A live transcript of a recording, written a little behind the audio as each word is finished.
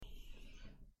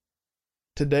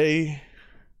Today,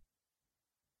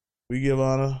 we give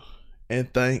honor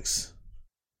and thanks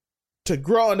to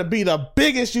growing to be the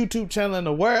biggest YouTube channel in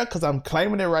the world, because I'm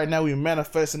claiming it right now. We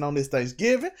manifesting on this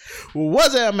Thanksgiving.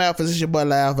 What's up, man? It's your boy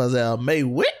Live as May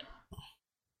Witt.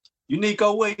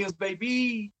 Unico Williams,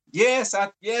 baby. Yes,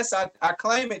 I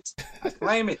claim it. I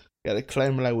claim it. Gotta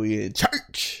claim it like we in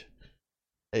church.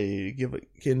 Hey,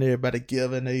 can everybody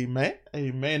give an amen?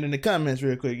 Amen in the comments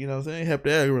real quick, you know what I'm saying? Help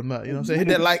the algorithm out, you know what I'm saying? Hit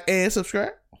that like and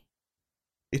subscribe.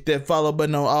 Hit that follow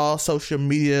button on all social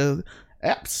media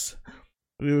apps.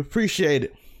 We appreciate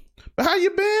it. But how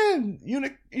you been,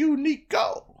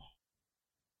 Unico?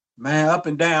 Man, up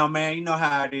and down, man. You know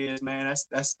how it is, man.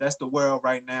 That's the world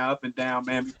right now, up and down,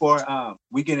 man. Before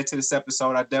we get into this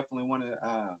episode, I definitely want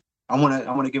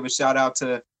to give a shout out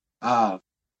to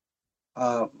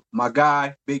my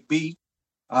guy Big B,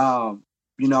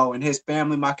 and his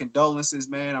family. My condolences,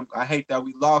 man. I hate that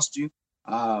we lost you.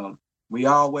 We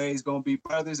always gonna be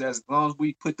brothers as long as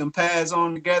we put them pads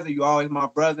on together. You always my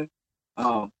brother.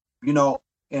 And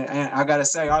I gotta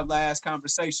say, our last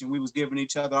conversation, we was giving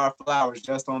each other our flowers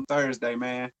just on Thursday,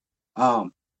 man.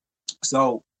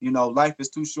 So life is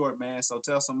too short, man. So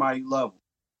tell somebody you love them.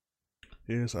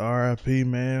 Yes, R.I.P.,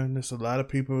 man. There's a lot of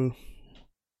people,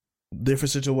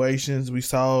 different situations. We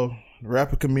saw the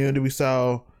rapper community. We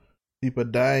saw people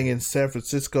dying in San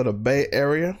Francisco, the Bay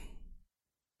Area.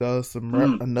 So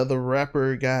another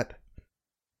rapper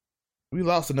we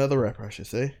lost another rapper, I should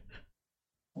say.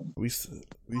 We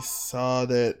saw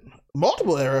that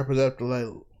multiple rappers after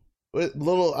little.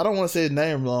 I don't want to say his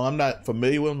name wrong. I'm not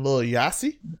familiar with him. Lil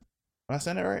Yachty. Am I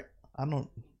saying that right? I don't.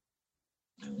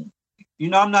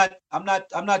 I'm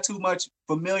not too much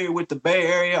familiar with the Bay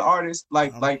Area artists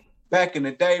like back in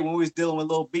the day when we was dealing with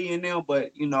Lil B and them.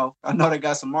 But I know they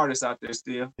got some artists out there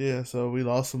still. Yeah, so we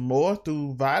lost some more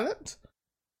through violence.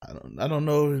 I don't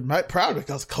know. It might probably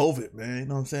because COVID, man. You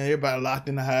know what I'm saying? Everybody locked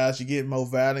in the house. You get more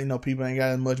violent. People ain't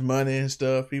got as much money and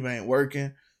stuff. People ain't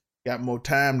working. Got more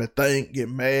time to think, get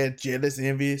mad, jealous,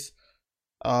 envious,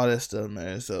 all that stuff,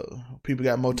 man. So people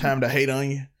got more time to hate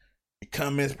on you. Your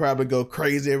comments probably go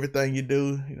crazy. Everything you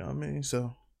do, you know what I mean?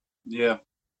 So yeah,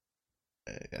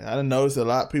 I done noticed a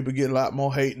lot of people get a lot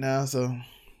more hate now. So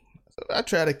I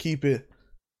try to keep it.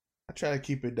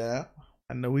 Down.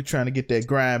 I know we trying to get that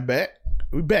grind back.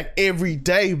 We back every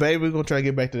day, baby. We're gonna try to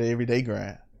get back to the everyday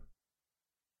grind.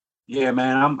 Yeah,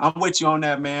 man. I'm with you on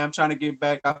that, man. I'm trying to get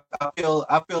back. I feel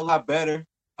a lot better.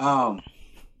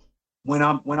 When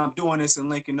I'm doing this and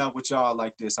linking up with y'all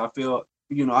like this, I feel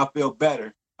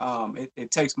better.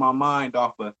 It takes my mind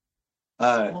off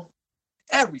of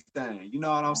everything. You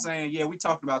know what I'm saying? Yeah, we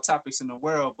talking about topics in the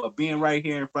world, but being right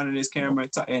here in front of this camera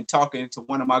and talking to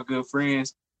one of my good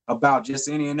friends about just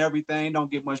any and everything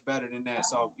don't get much better than that.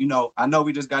 So, I know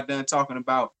we just got done talking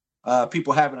about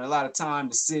people having a lot of time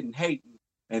to sit and hate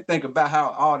and think about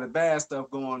how all the bad stuff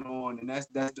going on. And that's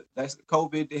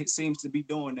COVID. It seems to be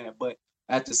doing that. But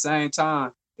at the same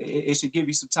time, it should give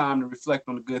you some time to reflect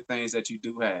on the good things that you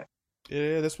do have.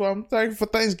 Yeah, that's why I'm thankful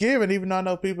for Thanksgiving, even though I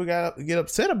know people get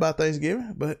upset about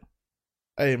Thanksgiving. But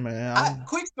hey, man.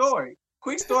 Quick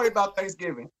story about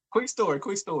Thanksgiving. Quick story.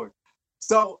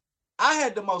 So I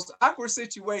had the most awkward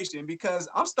situation because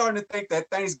I'm starting to think that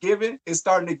Thanksgiving is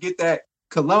starting to get that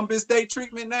Columbus Day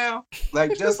treatment now.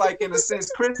 Like, just like in a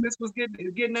sense, Christmas was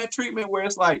getting that treatment where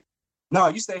it's like, no,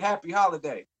 you say happy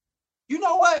holiday. You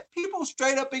know what? People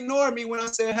straight up ignore me when I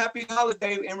say happy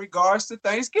holiday in regards to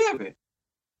Thanksgiving.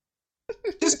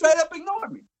 Just straight up ignore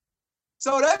me.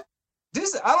 So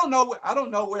I don't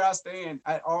know where I stand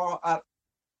at all. I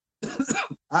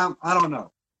don't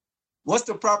know. What's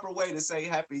the proper way to say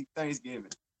happy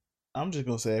Thanksgiving? I'm just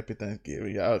gonna say happy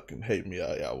Thanksgiving. Y'all can hate me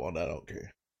all y'all want. I don't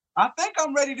care. I think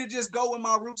I'm ready to just go with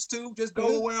my roots too. Just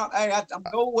go where I'm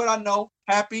go with what I know.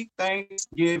 Happy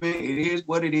Thanksgiving. It is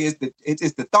what it is.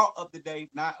 It's the thought of the day,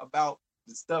 not about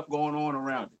the stuff going on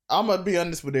around it. I'm gonna be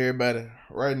honest with everybody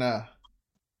right now.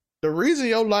 The reason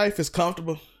your life is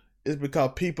comfortable is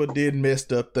because people did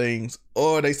messed up things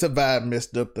or they survived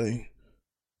messed up things.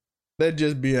 Let's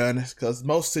just be honest, because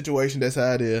most situations that's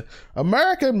how it is.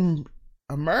 America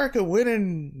went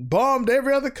and bombed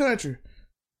every other country,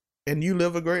 and you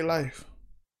live a great life.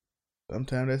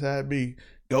 Sometimes that's how it be.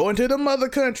 Go into them other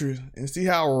countries and see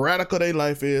how radical their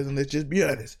life is, and let's just be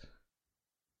honest.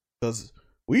 Because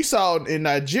we saw in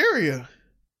Nigeria,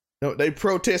 they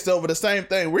protest over the same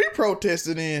thing we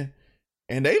protested in,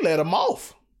 and they let them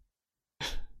off.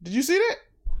 Did you see that?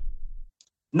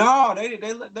 No, they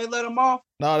let them off.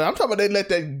 No, I'm talking about they let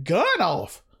that gun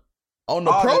off on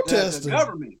the protesters. The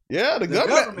government. Yeah, the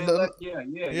government.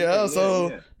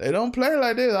 So they don't play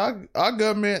like this. Our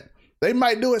government, They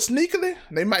might do it sneakily.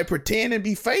 They might pretend and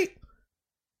be fake,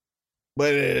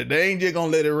 but they ain't just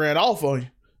gonna let it run off on you.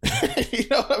 You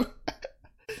know what I mean?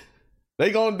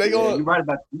 You're right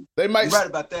about, they might, you're right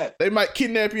about that. They might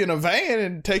kidnap you in a van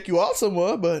and take you off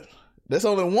somewhere, but that's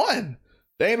only one.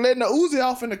 They ain't letting the Uzi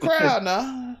off in the crowd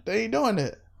now. They ain't doing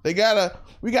that. We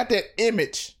got that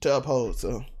image to uphold,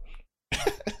 so.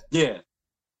 Yeah.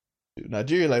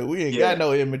 Nigeria, like, we ain't got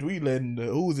no image. We letting the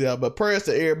Uzi out. But prayers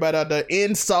to everybody out there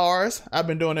in SARS. I've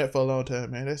been doing that for a long time,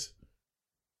 man.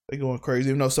 They going crazy.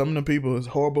 Even though some of them people is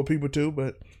horrible people too,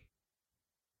 but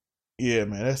yeah,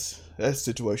 man, that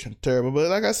situation terrible. But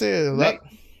like I said,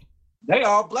 they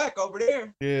all black over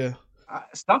there. Yeah.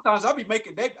 Sometimes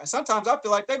sometimes I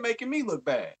feel like they making me look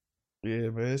bad. Yeah,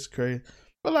 man, it's crazy.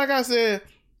 But like I said,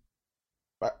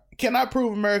 can I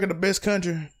prove America the best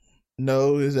country?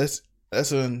 No, that's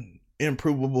an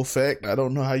improvable fact. I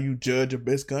don't know how you judge a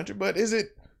best country, but is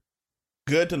it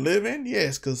good to live in?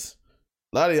 Yes, because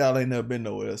a lot of y'all ain't never been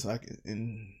nowhere else.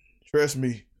 And trust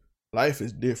me, life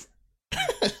is different.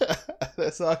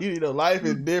 That's all you know. Life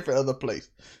is different other place.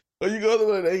 When you go to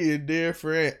where they is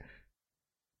different.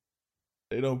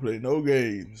 They don't play no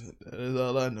games. That is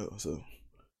all I know. So,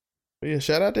 but yeah,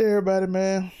 shout out to everybody,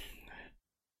 man.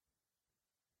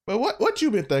 But what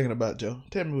you been thinking about, Joe?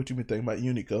 Tell me what you been thinking about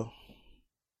Uniqlo.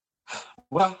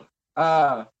 Well,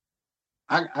 I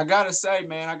gotta say,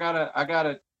 man, I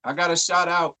gotta shout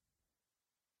out.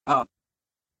 I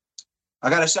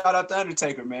gotta shout out the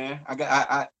Undertaker, man.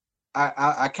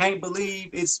 I can't believe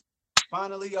it's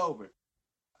finally over.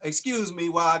 Excuse me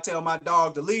while I tell my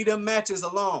dog to leave them matches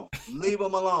alone. Leave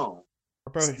them alone.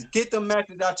 Get them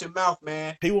matches out your mouth,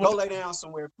 man. Go lay down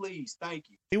somewhere, please. Thank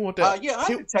you. He want that.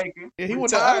 Undertaker. Yeah, he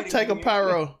want that Undertaker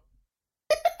pyro.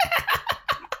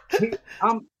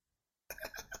 I'm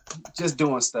just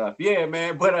doing stuff. Yeah,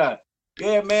 man. But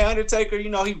yeah, man, Undertaker, you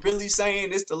know, he really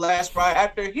saying it's the last fight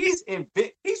after he's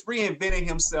reinventing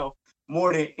himself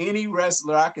more than any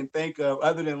wrestler I can think of,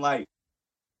 other than like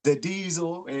the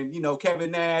Diesel and, you know, Kevin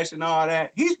Nash and all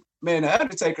that. The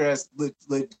Undertaker has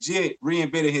legit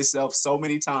reinvented himself so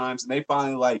many times, and they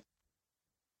finally like,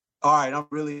 all right, I'm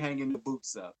really hanging the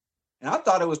boots up. And I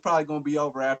thought it was probably going to be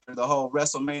over after the whole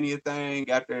WrestleMania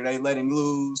thing, after they let him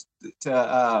lose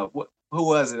to who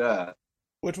was it?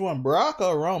 Which one, Brock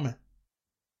or Roman?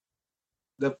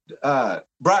 The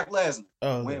Brock Lesnar.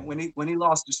 Oh, when he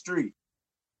lost the streak.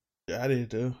 Yeah, I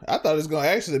did too. I thought it was going to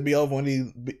actually be over when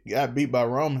he got beat by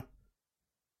Roman.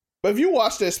 But if you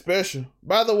watch that special,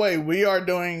 by the way, we are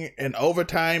doing an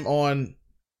overtime on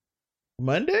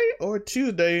Monday or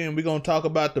Tuesday, and we're going to talk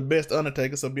about the best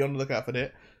Undertaker, so be on the lookout for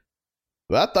that.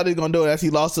 But I thought he was going to do it after he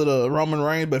lost to the Roman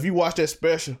Reigns, but if you watch that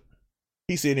special,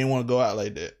 he said he didn't want to go out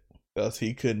like that because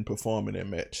he couldn't perform in that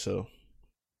match, so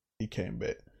he came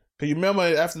back. Because you remember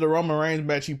after the Roman Reigns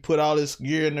match, he put all his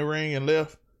gear in the ring and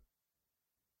left?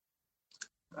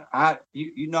 I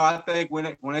think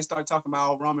when they start talking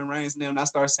about Roman Reigns and them, I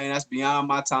start saying that's beyond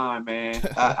my time, man.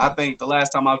 I think the last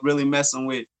time I was really messing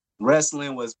with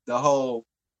wrestling was the whole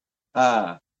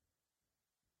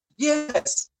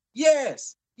yes,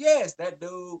 that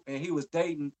dude, and he was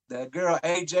dating the girl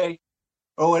AJ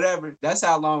or whatever. That's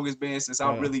how long it's been since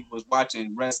I really was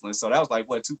watching wrestling. So that was like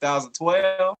what,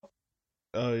 2012?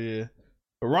 Oh yeah.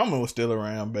 But Roman was still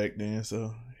around back then,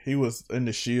 so he was in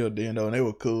the Shield then though, and they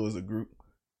were cool as a group.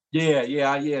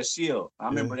 Yeah, Shield. I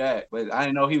remember that, but I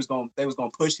didn't know they was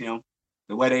gonna push him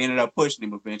the way they ended up pushing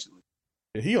him eventually.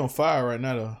 Yeah, he on fire right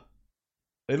now though.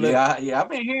 I've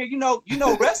been hearing. You know,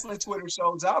 wrestling Twitter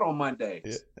shows out on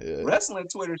Mondays. Yeah. Wrestling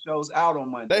Twitter shows out on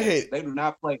Mondays. They do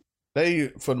not play. They,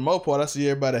 for the most part, I see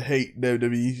everybody hate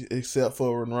WWE except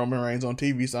for Roman Reigns on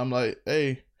TV. So I'm like,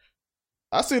 hey,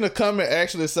 I seen a comment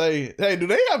actually say, hey, do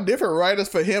they have different writers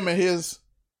for him and his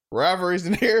rivalries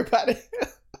than everybody?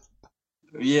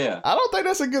 Yeah, I don't think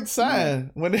that's a good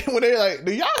sign when they like,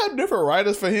 do y'all have different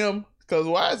writers for him? Because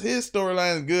why is his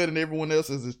storyline good and everyone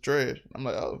else's is trash? I'm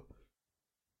like, oh.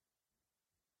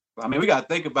 I mean, we got to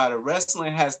think about it.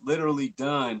 Wrestling has literally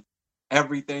done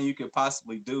everything you could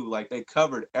possibly do. Like, they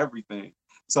covered everything.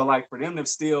 So, like, for them to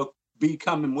still be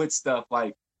coming with stuff,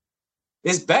 like,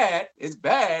 it's bad,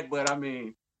 but I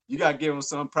mean, you got to give them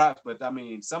some props. But I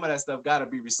mean, some of that stuff got to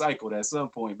be recycled at some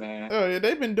point, man. Oh, yeah,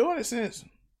 they've been doing it since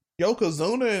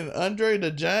Yokozuna and Andre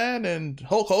the Giant and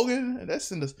Hulk Hogan.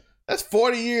 That's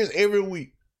 40 years every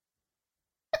week.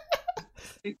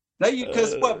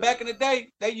 Because back in the day,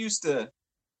 they used to,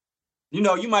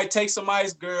 you might take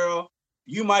somebody's girl,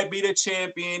 you might be the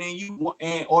champion,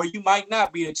 or you might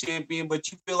not be the champion,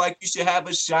 but you feel like you should have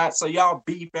a shot, so y'all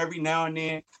beef every now and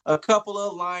then. A couple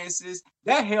of alliances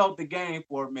that held the game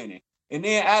for a minute, And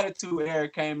then Attitude Era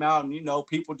came out, and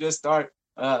people just start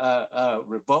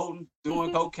revolting,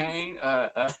 doing cocaine,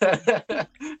 what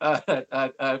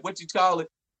you call it,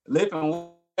 lifting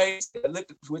weights,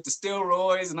 with the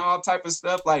steroids and all type of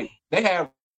stuff. Like they have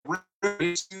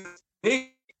issues. The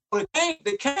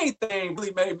Kane thing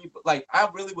really made me like. I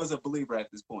really was a believer at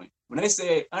this point when they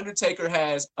said Undertaker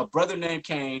has a brother named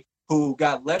Kane who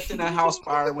got left in a house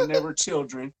fire when they were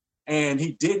children, and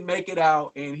he didn't make it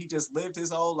out, and he just lived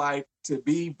his whole life to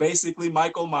be basically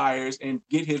Michael Myers and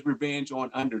get his revenge on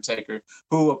Undertaker,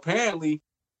 who apparently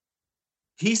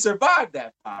he survived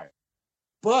that fire,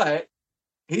 but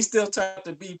he still turned out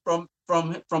to be from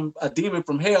a demon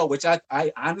from hell, which I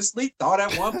honestly thought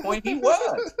at one point he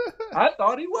was. I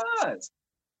thought he was.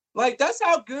 Like, that's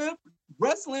how good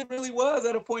wrestling really was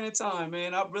at a point in time,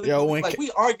 man. I really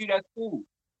we argued at school.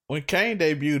 When Kane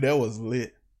debuted, that was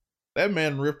lit. That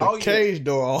man ripped a cage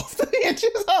door off the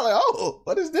hinges. I was like, oh,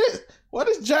 what is this? What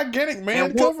is gigantic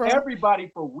man come from?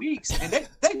 Everybody for weeks. And they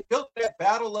built that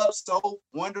battle up so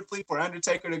wonderfully for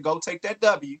Undertaker to go take that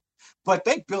W. But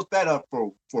they built that up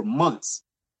for months.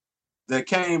 The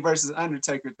Kane versus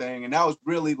Undertaker thing. And that was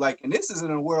really like, and this is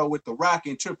in a world with The Rock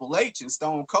and Triple H and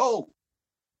Stone Cold.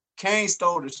 Kane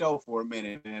stole the show for a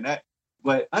minute, man.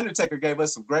 But Undertaker gave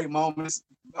us some great moments.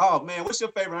 Oh, man, what's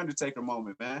your favorite Undertaker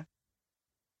moment, man?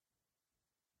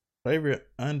 Favorite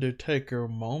Undertaker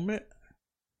moment?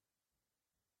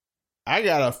 I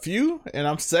got a few, and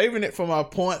I'm saving it for my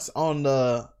points on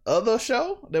the other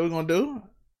show that we're going to do.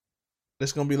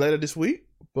 It's going to be later this week.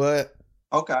 But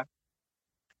okay.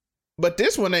 But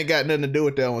this one ain't got nothing to do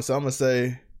with that one, so I'm going to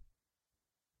say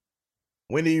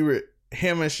when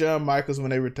him and Shawn Michaels,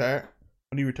 when they retired.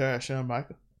 When he retired, Shawn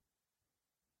Michaels.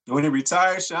 When he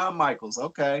retired, Shawn Michaels.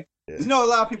 Okay. Yeah. You know a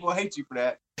lot of people hate you for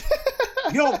that.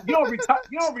 You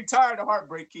don't retire the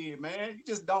Heartbreak Kid, man. You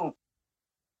just don't.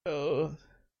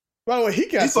 By the way,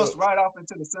 he's supposed to ride off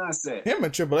into the sunset. Him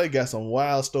and Triple H got some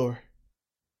wild story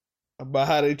about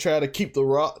how they try to keep The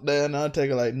Rock there, and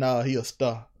Undertaker like, nah, he a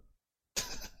star.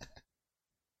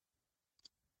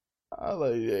 I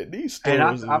like, yeah, these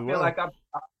stories. And I feel like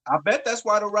I bet that's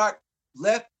why The Rock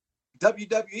left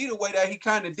WWE the way that he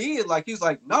kind of did. Like, he's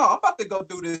like, no, I'm about to go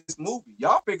do this movie.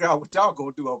 Y'all figure out what y'all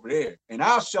gonna do over there, and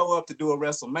I'll show up to do a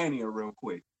WrestleMania real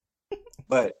quick.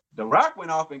 But The Rock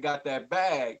went off and got that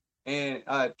bag, and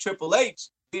Triple H,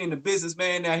 being the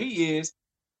businessman that he is,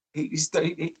 he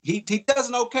does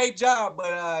an okay job,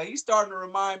 but he's starting to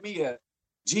remind me of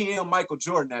GM Michael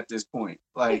Jordan at this point.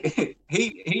 Like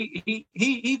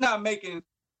he's not making.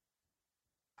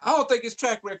 I don't think his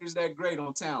track record is that great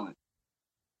on talent.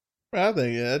 I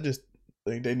just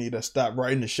think they need to stop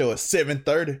writing the show at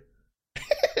 7:30.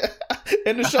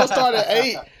 And the show started at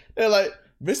 8. They're like,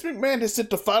 Vince McMahon has sent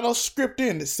the final script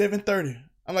in at 7:30.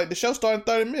 I'm like, the show started in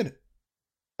 30 minutes.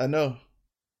 I know.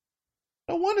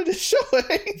 No wonder the show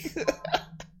ain't.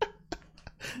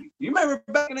 You remember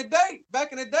back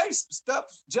in the day, stuff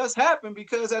just happened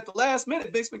because at the last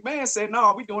minute, Vince McMahon said,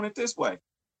 no, we're doing it this way.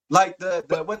 Like the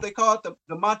what they call it,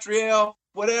 the Montreal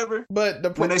whatever.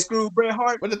 But when they screwed Bret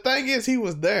Hart. But the thing is, he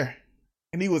was there,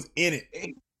 and he was in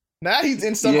it. Now he's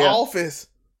in some office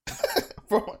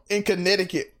in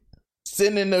Connecticut,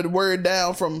 sending the word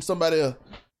down from somebody else.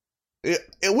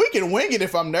 And we can wing it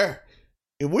if I'm there.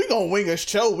 If we gonna wing a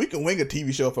show, we can wing a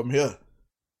TV show from here.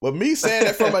 But me saying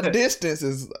that from a distance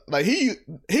is like he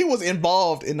was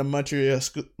involved in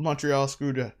the Montreal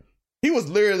Screwdriver. He was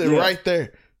literally right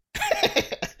there.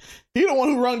 He the one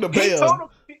who rung the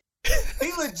bell.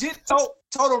 He legit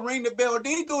told him ring the bell.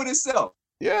 Did he do it himself?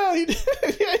 Yeah, he did.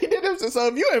 Yeah, he did it. So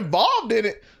if you're involved in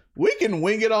it, we can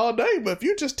wing it all day. But if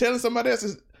you're just telling somebody else,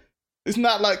 it's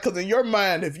not like, because in your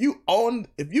mind, if you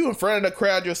in front of the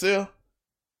crowd yourself,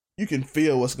 you can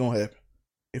feel what's gonna happen.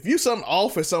 If you something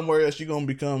off or somewhere else, you're gonna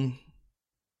become.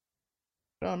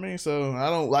 You know what I mean? So I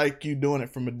don't like you doing it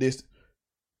from a distance.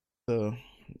 So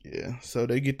yeah, so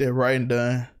they get that writing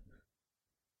done.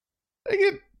 They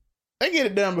get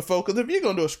it done before, because if you're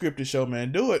gonna do a scripted show,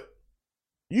 man, do it.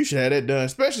 You should have that done,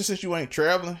 especially since you ain't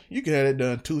traveling. You can have that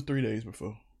done 2-3 days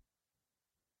before.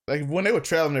 Like when they were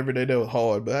traveling every day, that was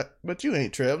hard, but you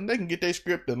ain't traveling. They can get their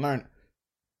script and learn it.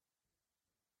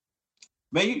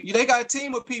 Man, they got a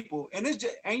team of people, and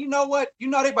you know what? You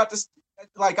know they about to,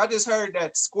 like, I just heard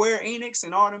that Square Enix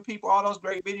and all them people, all those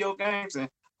great video games, and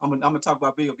I'm gonna talk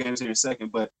about video games here in a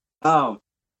second, but all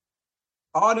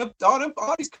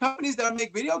these companies that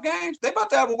make video games, they about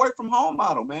to have a work from home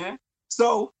model, man.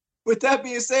 So with that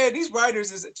being said, these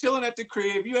writers is chilling at the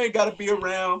crib. You ain't got to be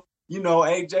around,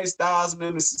 AJ Styles and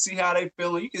them to see how they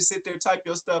feeling. You can sit there, type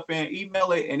your stuff in,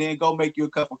 email it, and then go make you a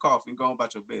cup of coffee and go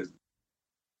about your business.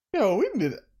 Yo, we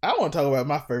need I want to talk about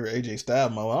my favorite AJ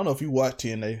Styles moment. I don't know if you watched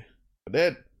TNA, but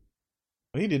that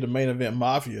when he did the main event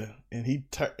Mafia, and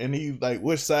he like,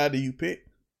 which side do you pick?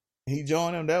 And he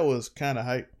joined him. That was kind of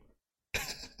hype.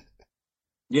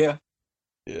 Yeah.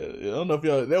 Yeah, I don't know if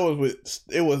y'all.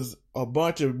 It was a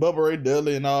bunch of Bubba Ray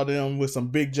Dudley and all them with some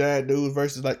big giant dudes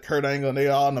versus like Kurt Angle, and they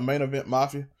all in the main event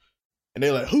Mafia. And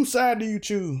they're like, whose side do you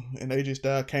choose? And AJ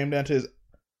Styles came down to his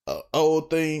old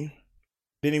theme.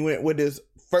 Then he went with his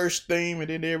first theme, and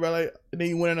then everybody then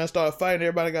he went in and started fighting.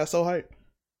 Everybody got so hyped.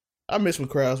 I miss when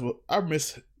crowds were.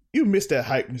 You miss that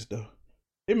hypeness though.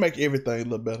 It make everything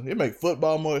look better. It make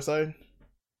football more exciting.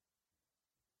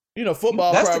 You know,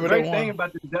 football. That's the great thing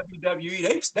about the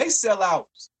WWE. They sell out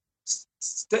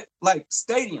like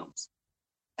stadiums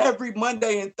every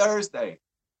Monday and Thursday.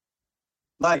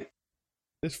 Like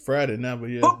it's Friday now, but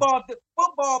yeah,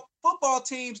 football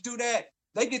teams do that.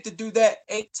 They get to do that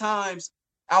 8 times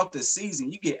out the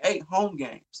season. You get 8 home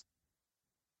games.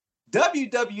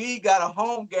 WWE got a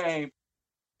home game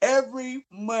every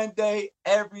Monday,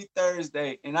 every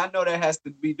Thursday, and I know that has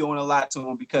to be doing a lot to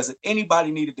them because if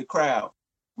anybody needed the crowd,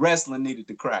 wrestling needed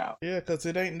the crowd. Yeah, because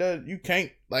it ain't that you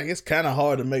can't like. It's kind of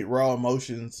hard to make raw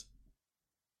emotions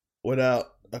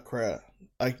without a crowd,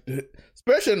 like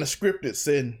especially in a scripted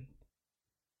setting.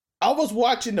 I was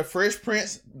watching the Fresh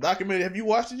Prince documentary. Have you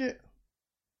watched it yet?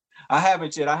 I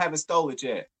haven't yet. I haven't stole it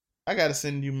yet. I gotta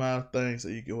send you my thing so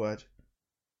you can watch it.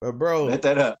 But bro, let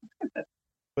that up.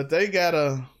 But they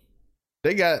got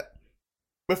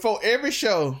before every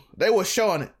show they were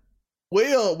showing it.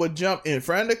 Will would jump in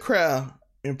front of the crowd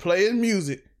and play his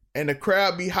music, and the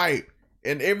crowd be hyped,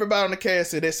 and everybody on the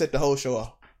cast said they set the whole show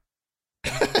off.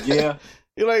 Yeah,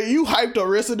 you're like you hyped the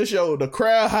rest of the show. The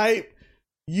crowd hype.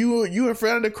 You in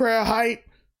front of the crowd hype.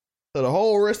 So the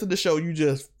whole rest of the show, you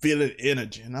just feeling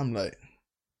energy. And I'm like,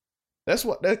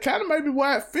 that kind of maybe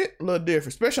why it fit a little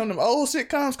different, especially on them old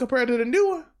sitcoms compared to the new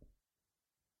one.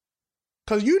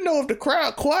 Cause you know if the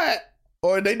crowd quiet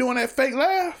or they doing that fake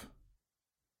laugh,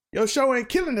 your show ain't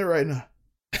killing it right now.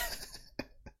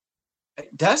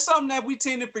 That's something that we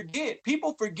tend to forget.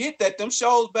 People forget that them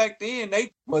shows back then,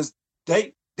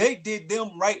 they did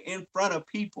them right in front of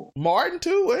people. Martin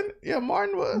too, wasn't it? Yeah,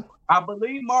 Martin was. I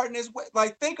believe Martin is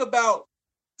like, think about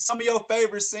some of your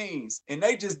favorite scenes, and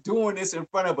they just doing this in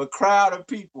front of a crowd of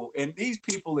people, and these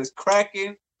people is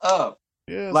cracking up.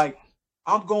 Yeah. Like,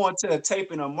 I'm going to a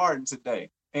taping of Martin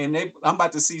today, and I'm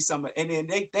about to see some, and then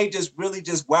they just really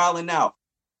just wilding out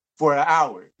for an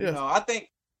hour. Yeah. You know, I think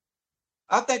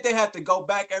they have to go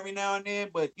back every now and then,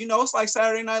 but you know, it's like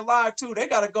Saturday Night Live too. They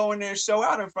got to go in there and show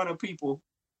out in front of people.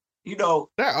 You know,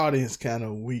 that audience kind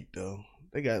of weak though.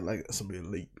 They got like some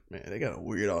elite, man. They got a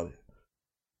weird audience.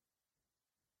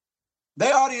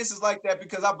 Their audience is like that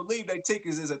because I believe their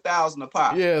tickets is $1,000 a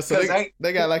pop. Yeah, so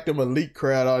they got like them elite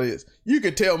crowd audience. You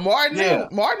could tell Martin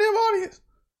them audience.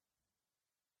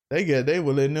 They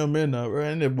were letting them in there, right?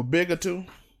 And they were bigger too.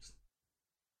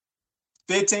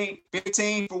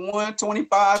 15 for one,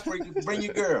 25 for you bring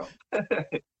your girl.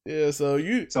 Yeah, so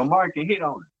Mark can hit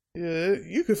on it. Yeah,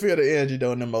 you could feel the energy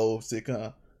though in them old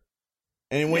sitcom.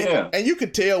 And and you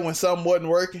could tell when something wasn't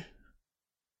working,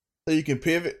 so you can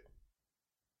pivot.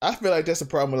 I feel like that's a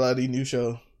problem with a lot of these new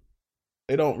shows.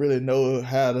 They don't really know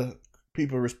how the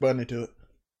people responding to it.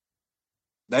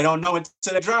 They don't know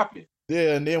until they drop it.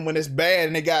 Yeah, and then when it's bad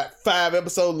and they got 5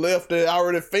 episodes left that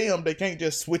already filmed, they can't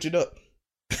just switch it up.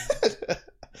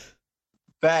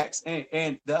 Facts.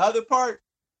 And the other part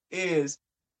is,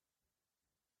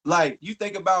 like, you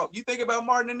think about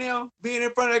Martin and them being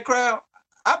in front of that crowd.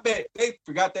 I bet they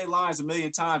forgot their lines a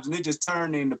million times, and it just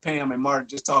turned into Pam and Martin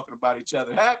just talking about each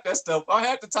other. Half that stuff, or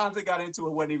half the times they got into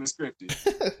it wasn't even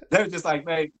scripted. They were just like,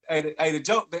 hey,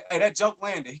 that joke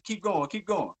landed. Keep going.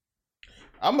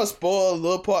 I'm gonna spoil a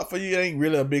little part for you. It ain't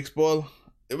really a big spoiler,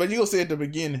 but you gonna see at the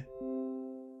beginning.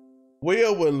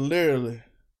 Will would literally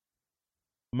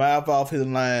mouth off his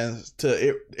lines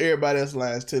to everybody else's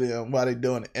lines to them while they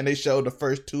doing it, and they showed the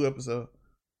first 2 episodes.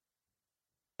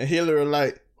 And Hillary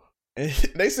and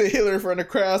they said Hillary from the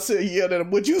crowd said, yelled at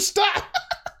him, "Would you stop?"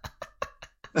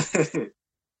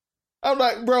 I'm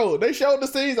like, bro, they showed the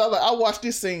scenes. I watched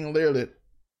this scene literally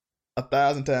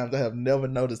 1,000 times. I have never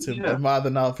noticed him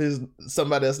mouthing off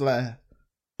somebody else's line.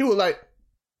 He was like,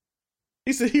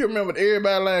 he said he remembered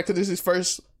everybody's line because it's his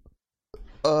first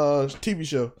TV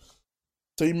show.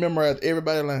 So he memorized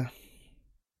everybody's line.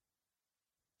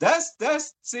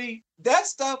 See, that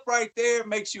stuff right there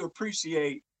makes you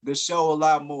appreciate the show a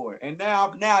lot more. And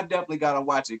now I definitely gotta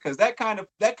watch it because that kind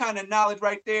of knowledge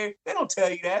right there, they don't tell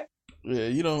you that. Yeah,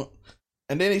 you don't.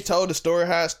 And then he told the story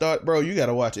how it started. Bro, you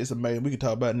gotta watch it. It's amazing. We can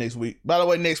talk about it next week. By the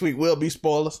way, next week will be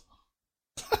spoilers.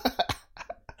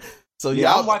 So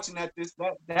Yeah, y'all, I'm watching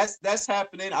that's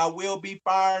happening. I will be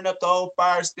firing up the old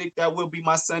fire stick. That will be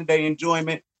my Sunday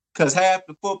enjoyment because half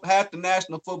the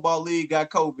National Football League got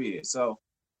COVID. So,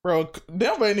 bro,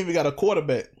 Denver ain't even got a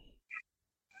quarterback.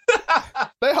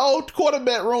 Their whole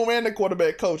quarterback room and the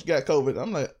quarterback coach got COVID.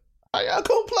 I'm like, how y'all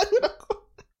gonna play with a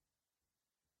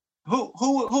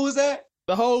who is that?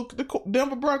 the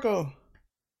Denver Broncos?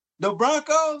 The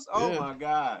Broncos? Oh Yeah. my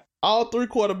God! All 3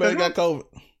 quarterbacks got COVID.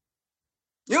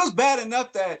 It was bad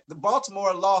enough that the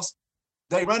Baltimore lost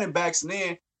their running backs, and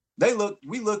then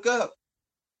we look up.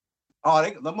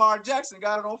 Oh, Lamar Jackson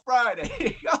got it on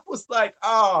Friday. I was like,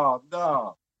 oh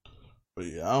no. But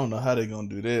yeah, I don't know how they gonna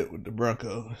do that with the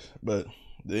Broncos. But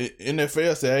the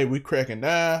NFL said, hey, we cracking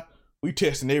down. We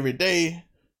testing every day.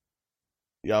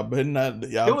 Y'all better not.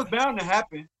 Y'all. It was bound to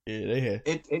happen. Yeah, they had.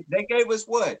 They gave us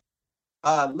what?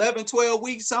 11, 12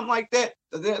 weeks, something like that.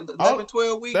 11,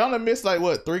 12 weeks. They only missed like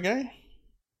what, 3 games?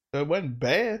 So it wasn't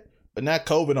bad. But now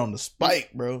COVID on the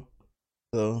spike, bro.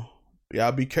 So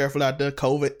y'all be careful out there.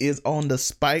 COVID is on the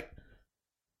spike.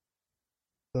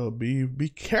 So be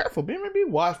careful. Be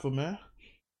watchful, man.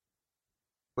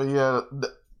 But yeah,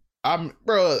 I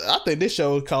think this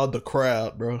show is called The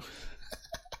Crowd, bro.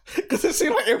 Cause it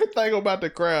seems like everything about the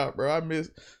crowd, bro.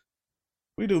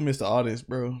 We do miss the audience,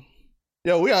 bro.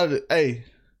 Yo, we gotta, hey,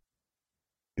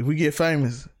 if we get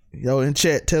famous, yo in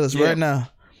chat, tell us right now.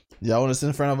 Y'all want us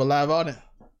in front of a live audience?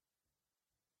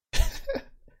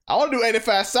 I want to do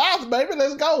 85 South, baby.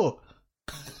 Let's go.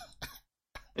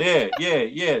 Yeah.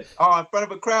 Oh, in front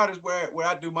of a crowd is where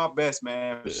I do my best,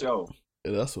 man, for sure.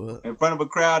 Yeah, that's what. In front of a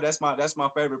crowd, that's my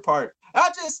favorite part.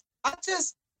 I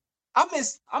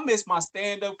miss my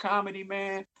stand-up comedy,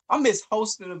 man. I miss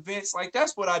hosting events. Like,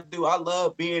 that's what I do. I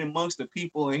love being amongst the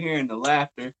people and hearing the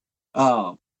laughter.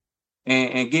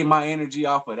 And get my energy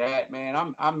off of that,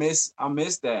 man. I miss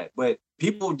that. But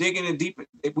people digging in deep,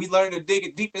 we learn to dig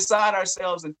it deep inside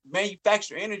ourselves and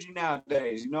manufacture energy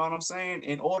nowadays. You know what I'm saying?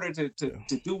 In order to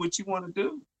do what you want to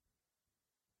do.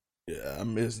 Yeah, I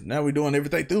miss. Now we're doing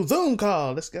everything through Zoom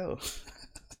call. Let's go.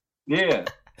 Yeah.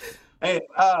 Hey,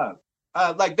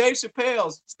 like Dave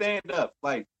Chappelle's stand up,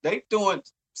 like they doing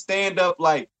stand up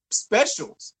like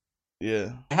specials.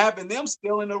 Yeah. Having them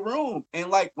still in the room. And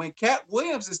like when Cat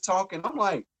Williams is talking, I'm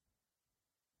like,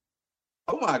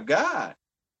 oh my God.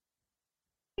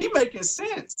 He making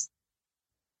sense.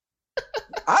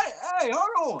 Hey,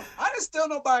 hold on. I didn't steal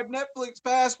nobody Netflix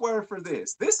password for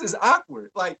this. This is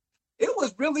awkward. Like, it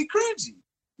was really cringy.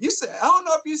 You said, I don't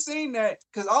know if you seen that,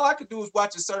 because all I could do was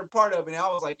watch a certain part of it, and I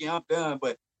was like, yeah, I'm done.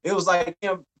 But it was like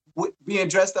him being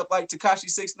dressed up like Tekashi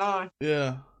 6ix9ine.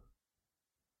 Yeah.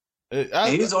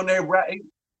 And he's on there.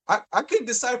 I couldn't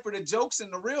decipher the jokes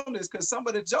and the realness because some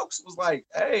of the jokes was like,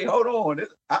 hey, hold on.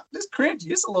 This cringy.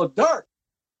 It's a little dark.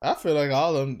 I feel like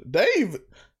all of them. Dave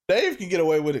can get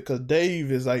away with it because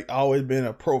Dave is like always been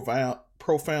a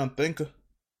profound thinker.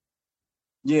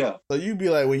 Yeah. So you be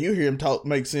like, when you hear him talk,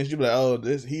 make sense. You be like, oh,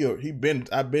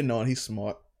 I've been knowing he's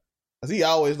smart. Cause he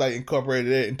always like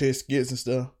incorporated that into his skits and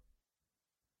stuff.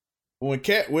 But when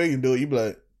Cat Williams do it, you be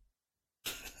like,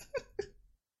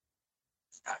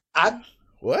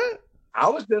 what? I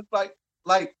was just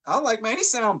I'm like, man, he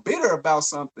sound bitter about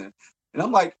something. And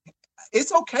I'm like,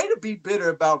 it's okay to be bitter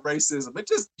about racism.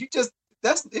 It's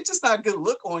just not a good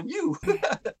look on you.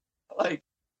 Like,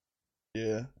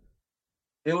 yeah.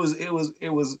 It's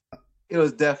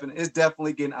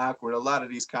definitely getting awkward. A lot of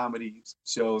these comedy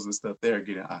shows and stuff, they're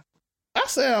getting awkward. I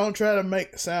say I don't try to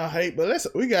make sound hate, but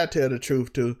we gotta tell the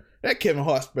truth too. That Kevin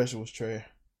Hart special was trash.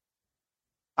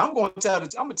 I'm gonna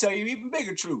tell you even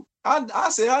bigger truth. I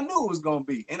said I knew it was gonna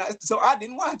be, so I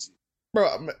didn't watch it.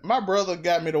 Bro, my brother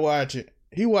got me to watch it.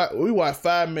 We watched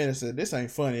 5 minutes and this ain't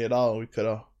funny at all. We cut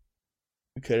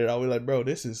it off. We're like, bro,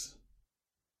 this is.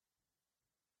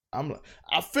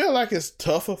 I feel like it's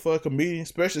tougher for a comedian,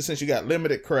 especially since you got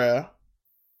limited crowd.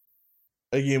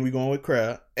 Again, we going with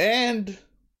crowd. And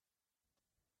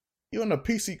you're in the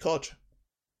PC culture.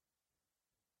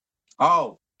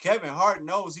 Oh, Kevin Hart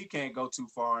knows he can't go too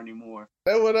far anymore.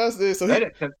 That's what I said. So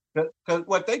because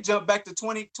what they jumped back to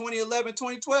 2011,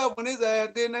 2012 when his ass,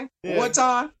 didn't they? Yeah. One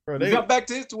time. Bro, they jumped back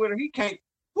to his Twitter. He can't.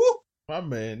 Woo. My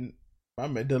man,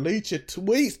 delete your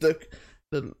tweets.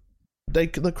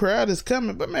 The crowd is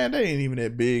coming, but man, they ain't even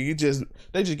that big.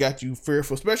 They just got you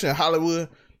fearful, especially in Hollywood.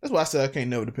 That's why I said I can't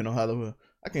never depend on Hollywood.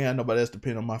 I can't have nobody else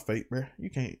depend on my fate, bro. You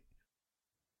can't.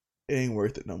 It ain't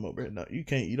worth it no more, bro. No, you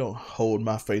can't. You don't hold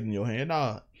my fate in your hand.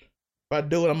 Nah. If I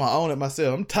do it, I'm gonna own it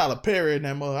myself. I'm Tyler Perry in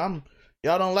that mother.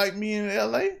 Y'all don't like me in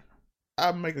LA?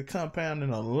 I make a compound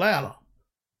in Atlanta.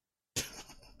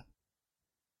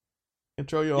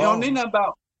 Control your You don't need own. nothing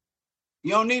about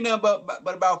you don't need nothing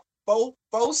but about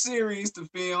four series to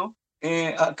film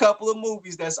and a couple of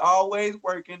movies that's always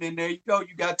working. And there you go.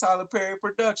 You got Tyler Perry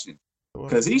production.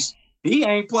 Cause he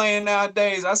ain't playing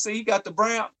nowadays. I see he got the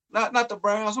Brown, not the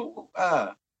Browns.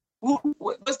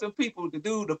 What's the people to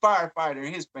do the firefighter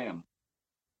and his family?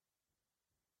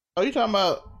 Are you talking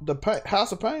about the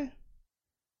House of Pain?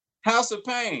 House of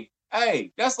Pain.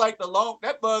 Hey, that's like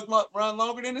that bug run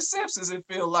longer than the Simpsons. It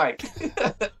feel like.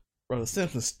 Bro, the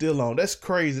Simpsons still on. That's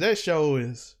crazy. That show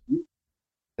is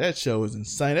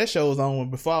insane. That show was on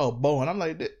before I was born. I'm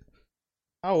like,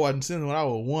 I was watching Simpsons when I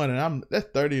was 1, and that's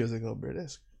 30 years ago, bro.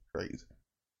 That's crazy.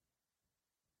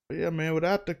 But yeah, man,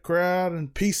 without the crowd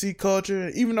and PC culture,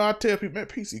 even though I tell people, man,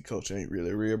 PC culture ain't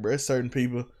really real, bro. There's certain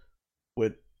people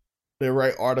with they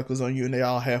write articles on you and they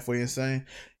all halfway insane.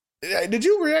 Did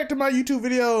you react to my YouTube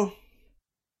video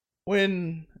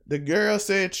when the girl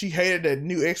said she hated that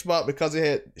new Xbox because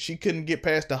she couldn't get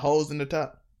past the holes in the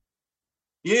top?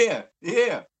 Yeah.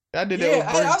 I did that.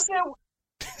 I said,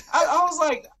 I was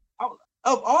like,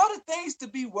 of all the things to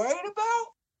be worried about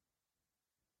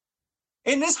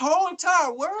in this whole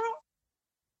entire world.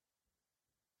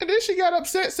 And then she got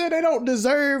upset, said they don't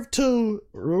deserve to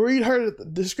read her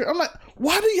description. I'm like,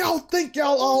 why do y'all think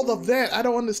y'all all of that? I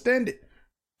don't understand it.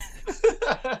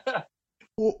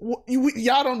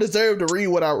 Y'all don't deserve to read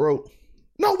what I wrote.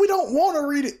 No, we don't want to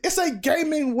read it. It's a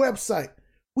gaming website.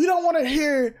 We don't want to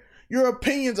hear your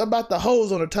opinions about the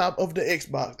holes on the top of the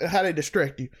Xbox and how they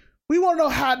distract you. We want to know,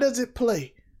 how does it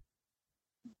play?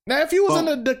 Now, if you was in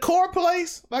a decor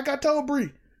place, like I told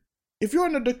Bree, if you're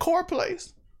in a decor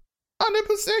place,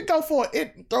 100% go for it.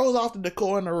 It throws off the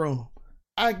decor in the room.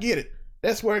 I get it.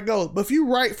 That's where it goes. But if you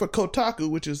write for Kotaku,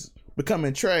 which is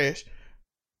becoming trash,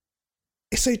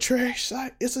 it's a trash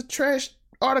site. It's a trash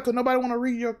article. Nobody want to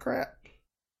read your crap.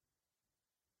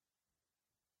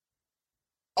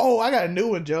 Oh, I got a new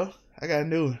one, Joe. I got a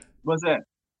new one. What's that?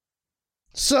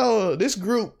 So this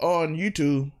group on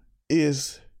YouTube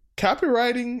is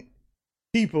copywriting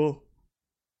people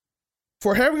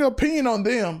for having an opinion on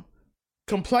them,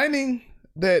 complaining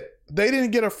that they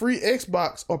didn't get a free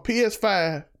Xbox or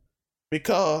PS5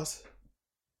 because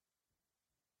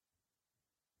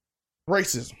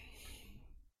racism.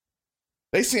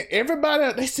 They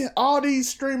sent all these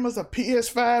streamers a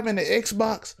PS5 and an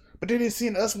Xbox, but they didn't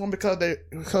send us one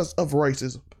because of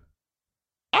racism.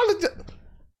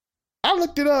 I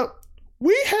looked it up.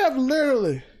 We have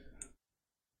literally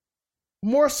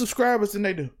more subscribers than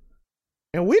they do.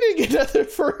 And we didn't get nothing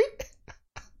free.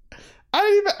 I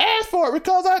didn't even ask for it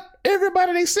because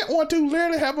everybody they sent one to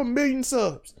literally have 1 million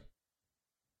subs.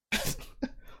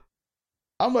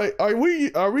 I'm like, are we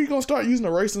gonna start using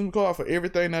the racism card for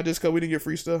everything, not just because we didn't get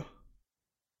free stuff?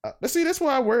 See, that's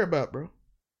what I worry about, bro.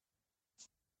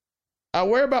 I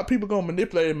worry about people gonna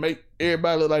manipulate and make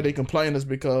everybody look like they complainers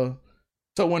because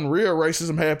so when real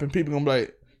racism happens, people gonna be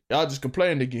like, y'all just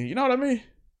complained again. You know what I mean?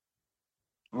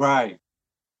 Right.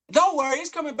 Don't worry, he's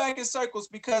coming back in circles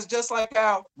because just like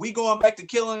how we going back to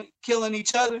killing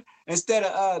each other instead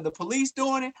of the police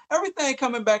doing it, everything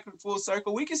coming back in full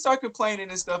circle. We can start complaining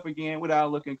and stuff again without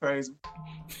looking crazy.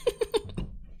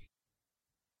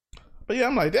 But yeah,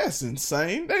 I'm like, that's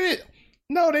insane.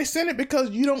 They sent it because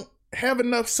you don't have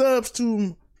enough subs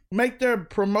to make their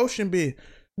promotion big.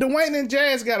 Dwayne and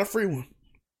Jazz got a free one.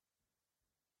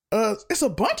 It's a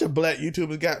bunch of black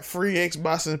YouTubers got free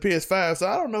Xbox and PS5, so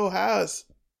I don't know how it's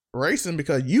racing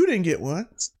because you didn't get one.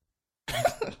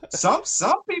 some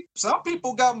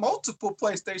people got multiple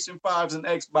PlayStation 5s and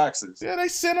Xboxes. Yeah, they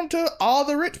sent them to all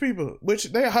the rich people, which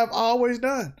they have always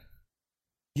done.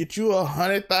 Get you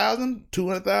 100,000,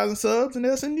 200,000 subs, and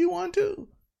they'll send you one too.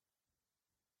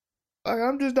 Like,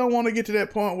 I just don't want to get to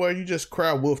that point where you just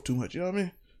cry wolf too much. You know what I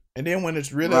mean? And then when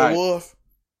it's really a wolf,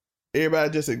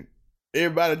 everybody just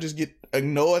get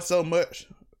ignored so much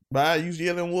by you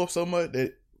yelling wolf so much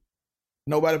that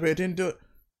nobody pay attention to it.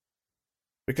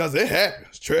 Because it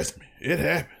happens. Trust me, it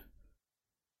happens.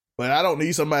 But I don't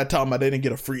need somebody talking about they didn't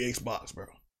get a free Xbox, bro.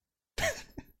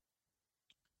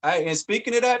 Hey, and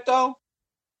speaking of that though,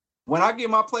 when I get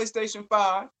my PlayStation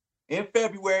 5 in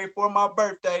February for my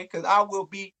birthday, because I will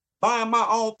be buying my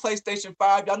own PlayStation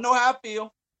 5. Y'all know how I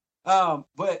feel.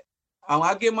 But when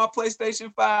I get my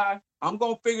PlayStation 5, I'm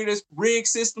gonna figure this rig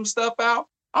system stuff out.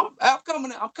 I'm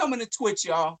coming to Twitch,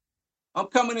 y'all. I'm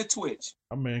coming to Twitch.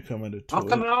 I'm coming to Twitch. I'm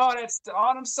coming to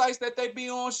all them sites that they be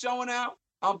on showing out.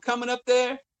 I'm coming up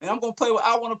there and I'm gonna play what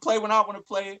I want to play when I want to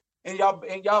play it. And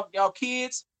y'all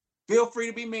kids, feel free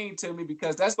to be mean to me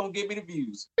because that's gonna give me the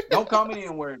views. Don't call me the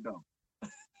N-word though.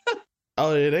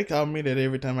 Oh yeah, they call me that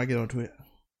every time I get on Twitch.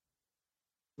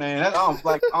 Man, I don't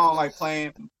like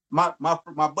playing. My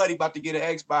buddy about to get an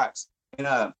Xbox,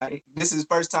 and this is his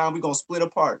first time. We gonna split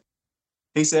apart.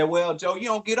 He said, "Well, Joe, you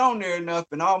don't get on there enough,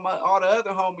 and all the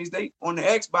other homies they on the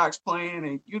Xbox playing,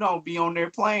 and you don't be on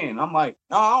there playing." I'm like,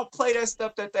 "No, I don't play that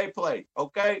stuff that they play.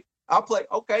 Okay, I'll play.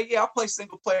 Okay, yeah, I'll play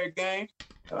single player games.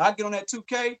 I get on that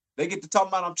 2K. They get to talking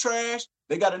about I'm trash.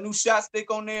 They got a new shot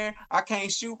stick on there. I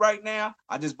can't shoot right now.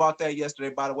 I just bought that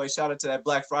yesterday, by the way. Shout out to that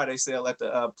Black Friday sale at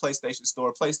the PlayStation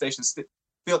Store. PlayStation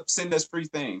send us free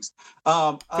things.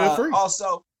 Feel free.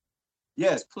 Also,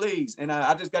 yes, please. And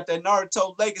I just got that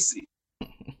Naruto Legacy.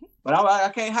 But I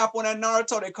can't hop on that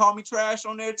Naruto. They call me trash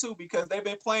on there too because they've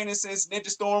been playing it since Ninja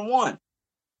Storm 1.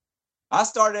 I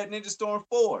started at Ninja Storm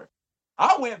 4.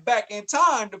 I went back in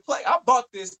time to play. I bought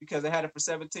this because they had it for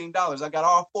 $17. I got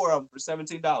all 4 of them for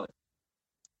 $17.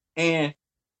 And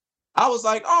I was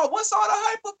like, oh, what's all the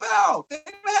hype about? They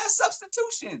had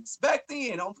substitutions back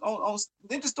then on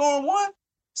Ninja Storm 1.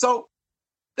 So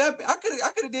that I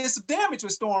could have did some damage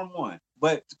with Storm 1.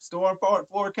 But Storm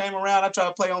 4 came around. I tried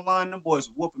to play online. Them boys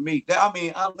were whooping me.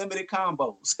 Unlimited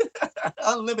combos.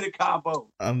 Unlimited combos.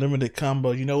 Unlimited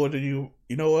combo. You know what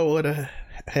would have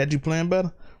had you playing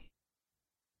better?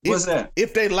 What's that?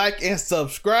 If they like and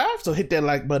subscribe, so hit that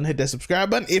like button, hit that subscribe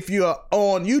button. If you are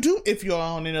on YouTube, if you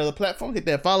are on any other platform, hit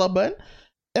that follow button.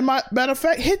 And matter of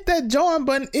fact, hit that join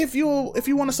button if you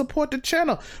want to support the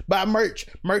channel. Buy merch.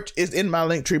 Merch is in my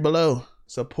link tree below.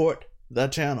 Support the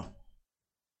channel.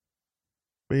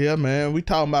 But yeah, man, we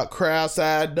talking about crowd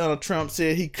size. Donald Trump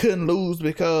said he couldn't lose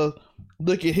because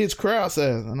look at his crowd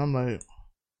size. And I'm like,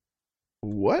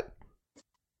 what?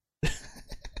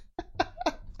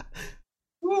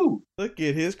 Woo. Look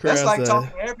at his crowd size. That's like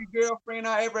talking to every girlfriend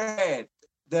I ever had.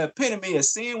 The epitome of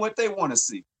seeing what they want to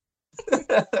see.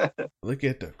 Look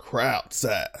at the crowd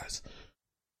size.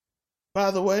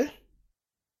 By the way,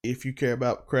 if you care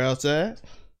about crowd size,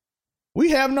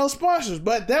 we have no sponsors,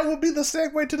 but that will be the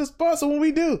segue to the sponsor when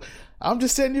we do. I'm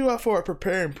just setting you up for it.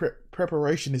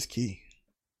 Preparation is key.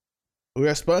 We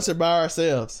are sponsored by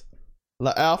ourselves,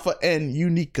 La Alpha and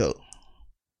Unico.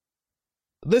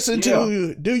 Listen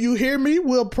to Do You Hear Me?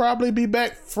 We'll probably be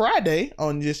back Friday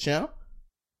on this channel.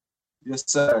 Yes,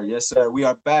 sir. Yes, sir. We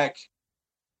are back.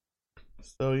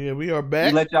 So yeah, we are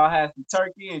back. We let y'all have some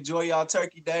turkey. Enjoy y'all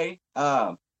Turkey Day.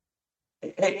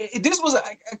 This was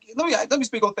let me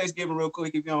speak on Thanksgiving real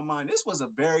quick, if you don't mind. This was a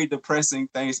very depressing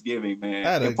Thanksgiving, man.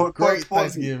 I had a great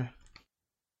Thanksgiving.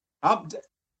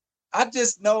 I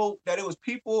just know that it was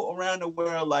people around the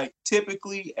world. Like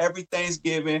typically every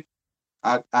Thanksgiving,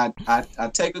 I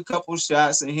take a couple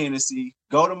shots of Hennessy,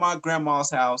 go to my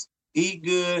grandma's house, eat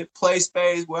good, play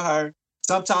spades with her.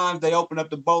 Sometimes they open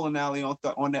up the bowling alley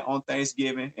on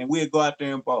Thanksgiving, and we'll go out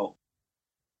there and bowl.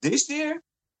 This year,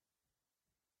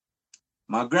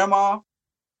 my grandma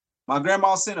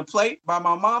sent a plate by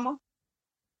my mama,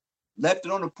 left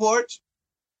it on the porch,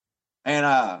 and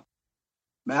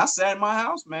man, I sat in my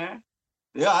house, man.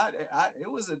 Yeah, it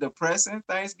was a depressing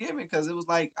Thanksgiving because it was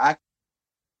like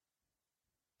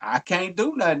I can't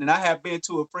do nothing, and I had been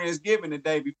to a Friendsgiving the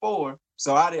day before,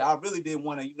 so I really didn't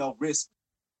want to risk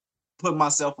putting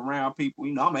myself around people.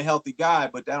 I'm a healthy guy,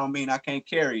 but that don't mean I can't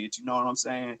carry it. You know what I'm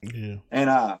saying? Yeah.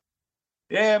 And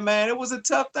yeah, man, it was a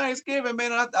tough Thanksgiving,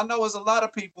 man. I know there's a lot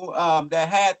of people that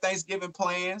had Thanksgiving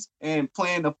plans and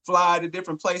plan to fly to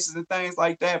different places and things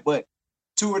like that, but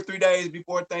 2 or 3 days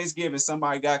before Thanksgiving,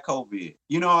 somebody got COVID.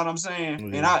 You know what I'm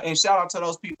saying? Yeah. And shout out to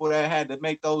those people that had to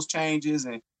make those changes,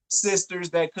 and sisters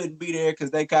that couldn't be there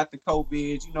because they got the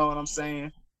COVID. You know what I'm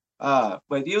saying? But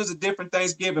it was a different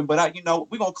Thanksgiving. But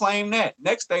we're gonna claim that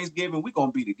next Thanksgiving we're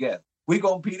gonna be together. We're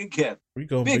gonna be together. We're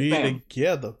gonna be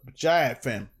together. Giant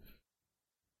family.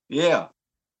 Yeah.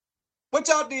 What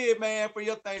y'all did, man, for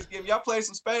your Thanksgiving? Y'all played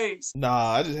some spades?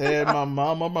 Nah, I just had my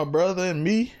mama, my brother, and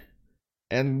me,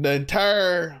 and the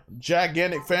entire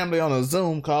gigantic family on a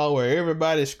Zoom call where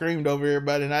everybody screamed over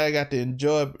everybody, and I got to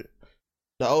enjoy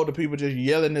the older people just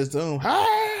yelling at Zoom,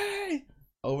 "Hi!"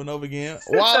 over and over again,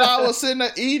 while I was sitting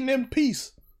there eating in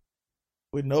peace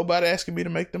with nobody asking me to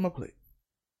make them a plate.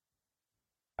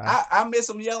 I miss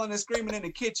them yelling and screaming in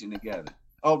the kitchen together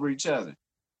over each other.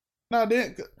 No,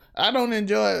 I don't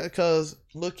enjoy it because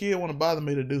little kid want to bother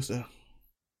me to do so.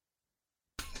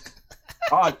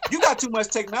 You got too much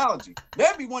technology.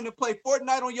 They'd be wanting to play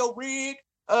Fortnite on your rig.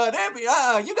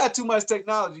 You got too much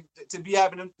technology to be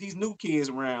having these new kids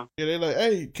around. Yeah, they like,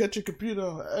 hey, cut your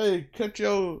computer. Hey, cut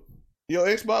your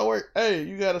Xbox work. Hey,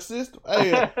 you got a system.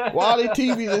 Hey, Wally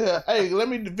TV's in here. Hey, let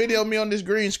me video me on this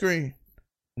green screen.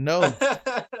 No.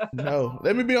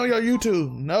 Let me be on your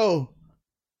YouTube. No.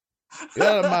 Get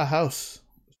out of my house.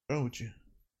 What's wrong with you?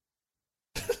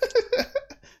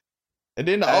 And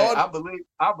then I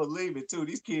believe it too.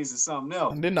 These kids are something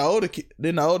else. And then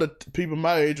the older people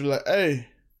my age were like, "Hey,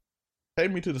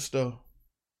 take me to the store."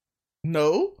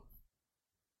 No,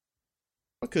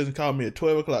 my cousin called me at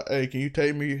 12 o'clock. Hey, can you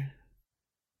take me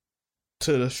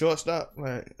to the shortstop?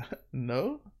 Like,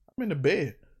 no, I'm in the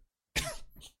bed.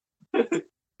 Like,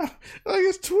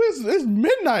 it's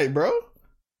midnight, bro.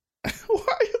 Why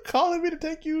are you calling me to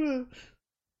take you to?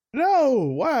 No,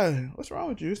 why? What's wrong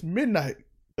with you? It's midnight.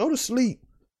 Go to sleep.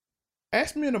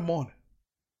 Ask me in the morning.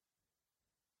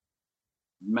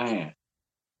 Man.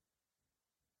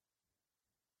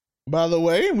 By the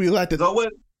way, we like to. So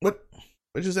what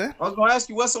you say? I was gonna ask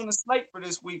you what's on the slate for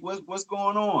this week. What's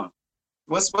going on?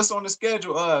 What's on the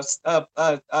schedule?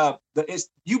 It's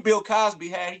you Bill Cosby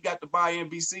had. He got to buy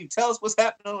NBC. Tell us what's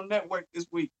happening on the network this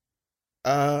week.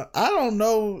 I don't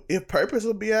know if Purpose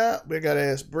will be out. We gotta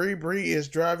ask Bree. Bree is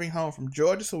driving home from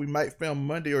Georgia, so we might film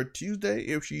Monday or Tuesday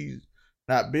if she's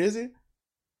not busy.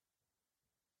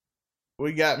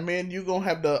 We got Men. You gonna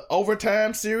have the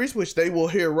Overtime series, which they will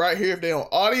hear right here if they're on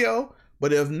audio.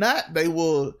 But if not, they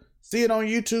will see it on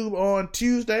YouTube on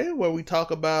Tuesday, where we talk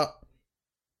about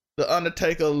The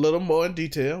Undertaker a little more in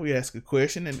detail. We ask a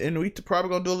question, and we probably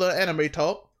gonna do a little anime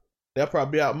talk. That'll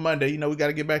probably be out Monday. You know, we got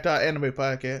to get back to our anime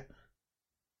podcast.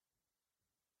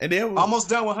 And then almost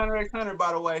done with Hunter x Hunter,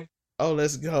 by the way. Oh,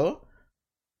 let's go.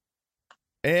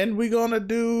 And we're gonna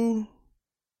do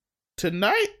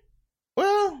tonight.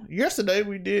 Well, yesterday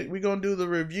we're gonna do the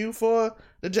review for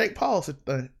the Jake Paul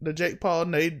thing. The Jake Paul,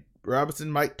 Nate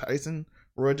Robinson, Mike Tyson,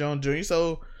 Roy Jones Jr.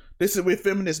 So we're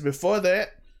filming this before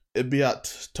that. It'll be out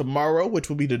tomorrow, which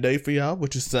will be the day for y'all,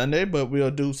 which is Sunday. But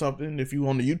we'll do something. If you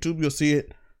on the YouTube, you'll see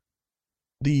it.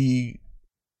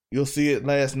 You'll see it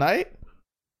last night.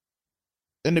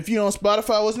 And if you're on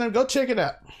Spotify, what's the name? Go check it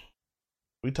out.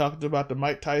 We talked about the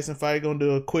Mike Tyson fight. Gonna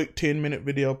do a quick 10-minute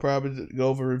video, probably to go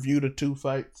over review the 2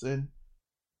 fights and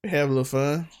have a little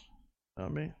fun. I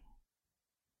mean,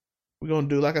 we're gonna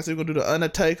do, like I said, we're gonna do the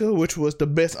Undertaker, which was the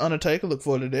best Undertaker. Look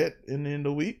forward to that in the end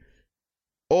of the week.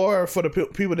 Or for the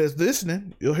people that's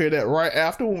listening, you'll hear that right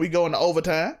after when we go into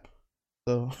overtime.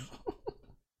 So,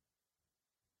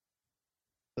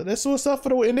 so that's what's up for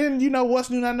the week. And then, you know, what's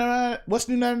new 99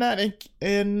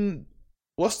 and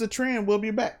what's the trend? We'll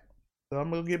be back. So I'm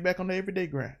gonna get back on the everyday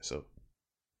grind. So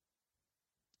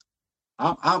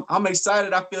I'm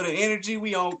excited. I feel the energy.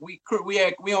 We on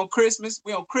Christmas.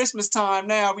 We on Christmas time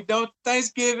now. We done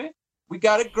Thanksgiving. We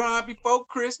gotta grind before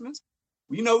Christmas.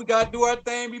 You know, we gotta do our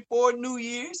thing before New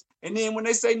Year's. And then when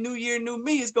they say New Year, New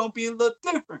Me, it's gonna be a little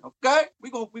different. Okay,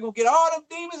 we gonna get all them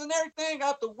demons and everything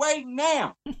out the way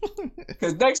now.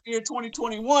 Because next year,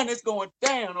 2021, it's going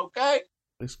down. Okay,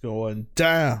 it's going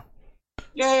down.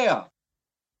 Yeah.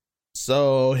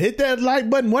 So hit that like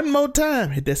button one more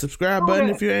time. Hit that subscribe button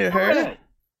if you ain't heard it.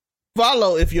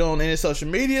 Follow if you're on any social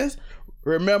medias.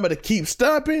 Remember to keep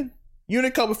stomping.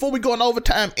 Unico, before we go on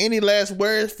overtime, any last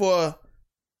words for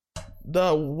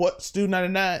the What's New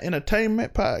 99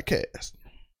 Entertainment podcast?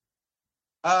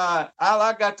 All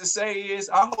I got to say is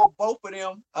I hope both of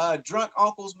them drunk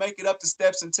uncles make it up the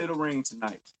steps into the ring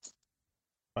tonight.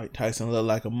 Mike Tyson look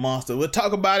like a monster. We'll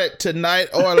talk about it tonight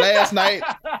or last night.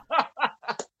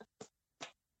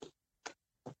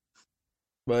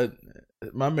 But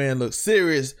my man looks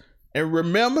serious. And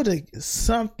remember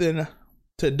something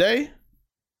today.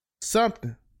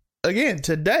 Again,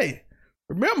 today.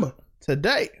 Remember,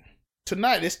 tonight,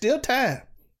 it's still time.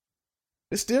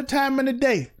 It's still time in the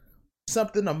day.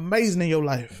 Something amazing in your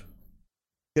life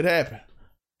could happen.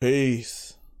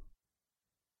 Peace.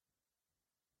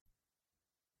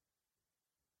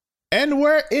 And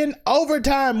we're in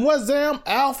overtime. What's them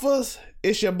alphas?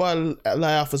 It's your boy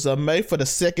Alphas May for the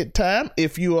second time.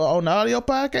 If you are on the audio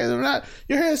podcast or not,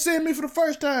 you're here to see me for the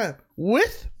first time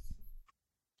with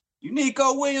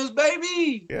Unico Williams,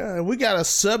 baby. Yeah, and we got a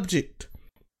subject.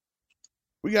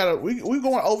 We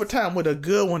going overtime with a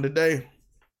good one today.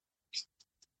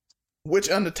 Which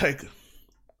Undertaker?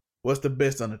 What's the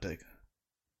best Undertaker?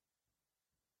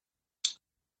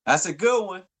 That's a good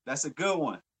one.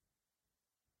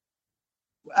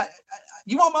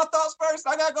 You want my thoughts first?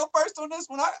 I gotta go first on this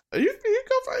one. You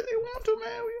go first if you want to,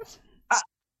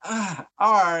 man.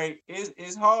 All right,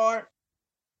 it's hard.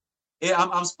 Yeah,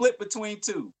 I'm split between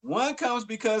two. One comes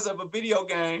because of a video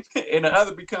game, and the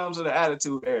other becomes of the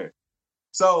Attitude Era.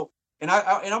 So, and I'm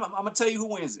gonna tell you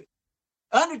who wins it.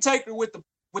 Undertaker with the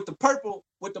purple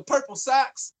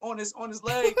socks on his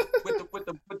leg with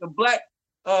the black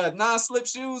non-slip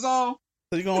shoes on.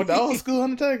 So you going with the old school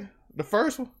Undertaker, the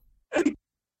first one?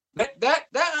 That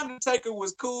Undertaker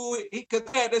was cool. He could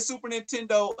have that Super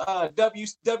Nintendo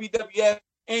WWF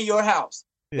in your house.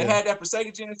 They had that for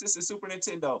Sega Genesis and Super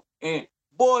Nintendo. And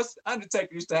boys,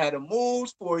 Undertaker used to have the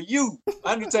moves for you.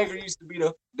 Undertaker used to be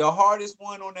the hardest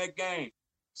one on that game.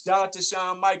 Shout out to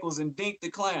Shawn Michaels and Dink the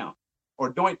Clown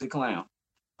or Doink the Clown.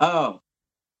 And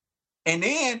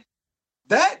then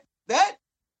that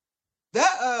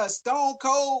Stone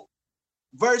Cold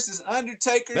versus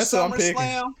Undertaker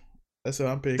SummerSlam. That's what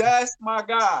I'm picking. That's my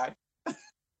guy.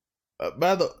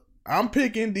 I'm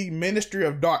picking the Ministry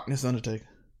of Darkness Undertaker.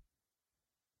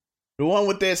 The one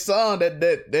with that song,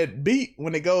 that beat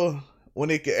when after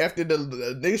the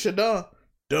nigga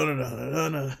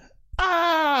done.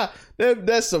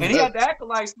 That's some. And he had the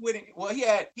acolytes with him. Well, he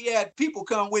had people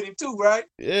come with him too, right?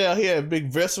 Yeah, he had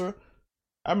big Viscera.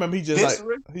 I remember he just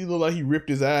he looked like he ripped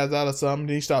his eyes out or something.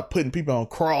 Then he started putting people on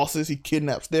crosses. He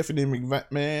kidnapped Stephanie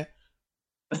McMahon.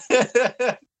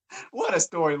 What a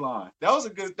storyline! That was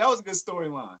a good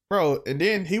storyline, bro. And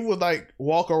then he would like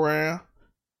walk around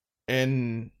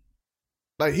and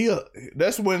like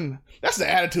that's the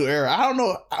Attitude Era. I don't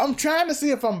know. I'm trying to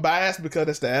see if I'm biased because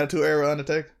it's the Attitude Era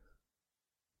Undertaker.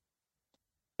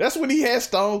 That's when he had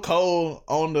Stone Cold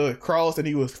on the cross and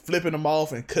he was flipping them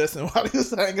off and cussing while he was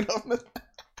hanging on the.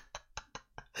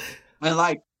 And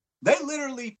like they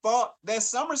literally fought that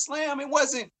SummerSlam. It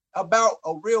wasn't about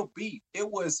a real beef. It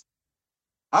was,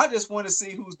 I just want to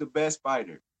see who's the best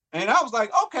fighter. And I was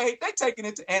like, okay, they taking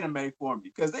it to anime for me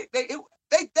because they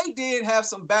did have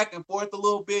some back and forth a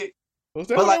little bit. Was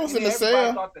that when was in the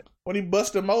cell when he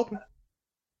busted him open?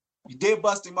 He did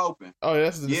bust him open. Oh,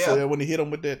 that's the cell when he hit him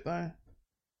with that thing.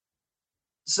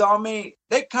 So I mean,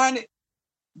 their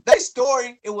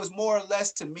story, it was more or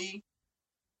less to me.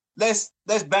 Let's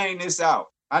bang this out.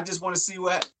 I just want to see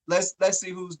let's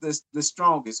see who's the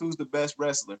strongest, who's the best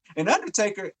wrestler. And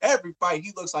Undertaker, every fight,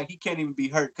 he looks like he can't even be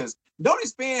hurt because don't he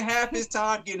spend half his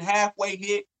time getting halfway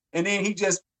hit and then he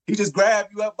just grab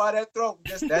you up by that throat.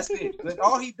 That's it. Like,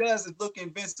 all he does is look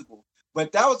invincible.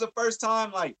 But that was the first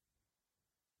time like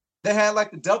they had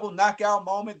like the double knockout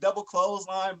moment, double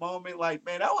clothesline moment. Like,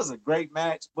 man, that was a great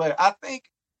match. But I think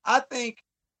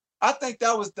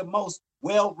that was the most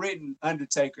well-written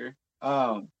Undertaker.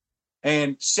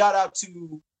 And shout out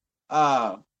to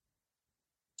the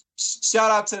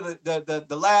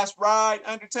Last Ride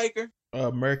Undertaker.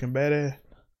 American Badass.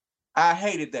 I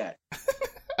hated that.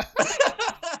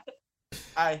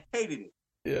 I hated it.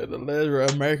 Yeah, the Last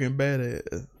Ride American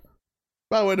Badass.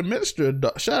 By the way, the Minister,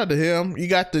 shout out to him. You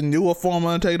got the newer form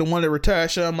Undertaker, the one that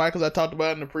retired Shawn Michaels I talked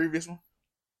about in the previous one.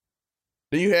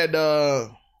 Then you had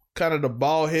kind of the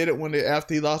bald headed one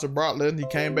after he lost to Brock Lesnar. He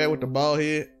came back with the bald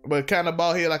head, but kind of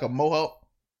bald head like a mohawk,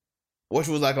 which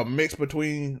was like a mix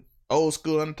between old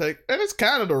school Undertaker. And it's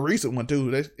kind of the recent one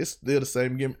too. It's still the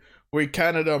same gimmick. Where he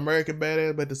kind of the American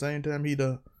Badass, but at the same time he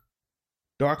the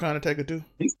Dark Undertaker too.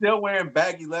 He's still wearing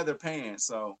baggy leather pants,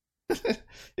 so.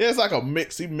 Yeah, it's like a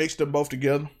mix. He mixed them both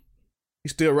together. He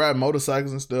still ride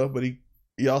motorcycles and stuff, but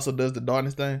he also does the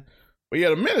darkness thing. But yeah,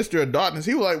 the Minister of Darkness,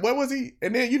 he was like, what was he?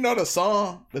 And then you know the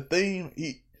song, the theme,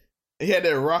 he had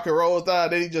that rock and roll style,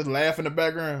 then he just laugh in the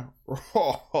background.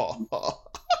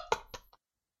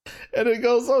 And it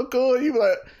goes so cool. He was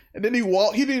like, and then he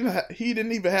walked, he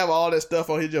didn't even have all that stuff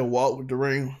on, he just walked with the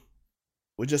ring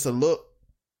with just a look.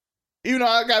 Even though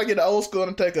I gotta get the old school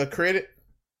and take a credit.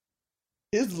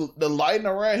 The lighting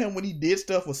around him when he did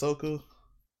stuff was so cool.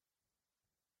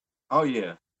 Oh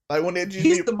yeah, like when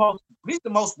he's the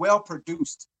most well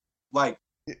produced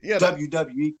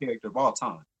WWE character of all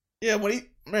time. Yeah, I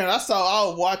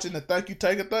was watching the Thank You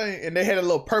Taker thing, and they had a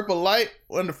little purple light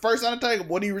on the first Undertaker.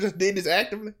 What he just did this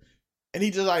actively, and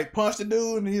he just like punched the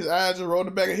dude, and his eyes just rolled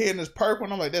the back of his head, and it's purple.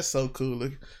 And I'm like, that's so cool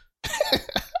looking.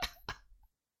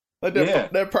 Like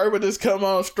that purple just come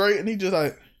on straight, and he just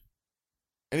like.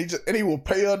 And he will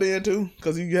pale then too,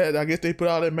 because I guess they put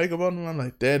all that makeup on him. I'm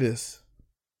like, that is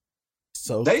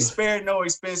so. They spared no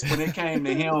expense when it came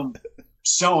to him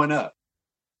showing up,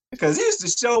 because he used to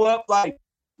show up like,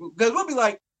 because we'll be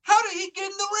like, how did he get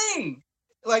in the ring?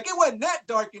 Like it wasn't that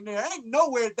dark in there. Ain't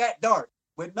nowhere that dark.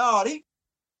 But no,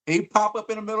 he pop up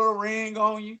in the middle of the ring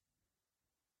on you.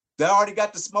 They already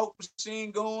got the smoke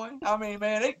machine going. I mean,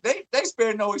 man, they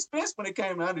spared no expense when it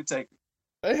came to Undertaker.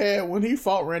 They had, when he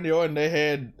fought Randy Orton, they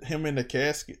had him in the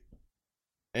casket.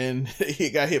 And he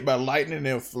got hit by lightning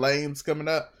and flames coming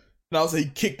out. And also he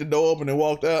kicked the door open and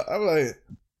walked out. I was like,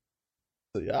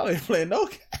 so y'all ain't playing no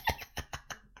game.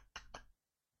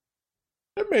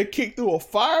 That man kicked through a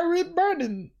fiery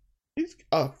burning,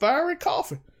 a fiery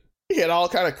coffin. He had all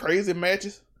kind of crazy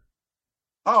matches.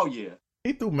 Oh, yeah.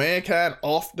 He threw Mankind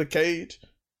off the cage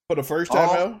for the first time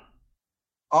ever.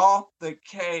 Off the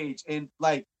cage. And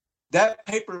like, that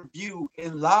pay-per-view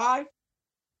in live,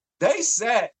 They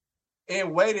sat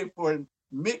and waited for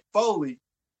Mick Foley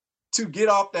to get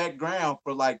off that ground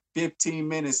for like 15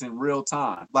 minutes in real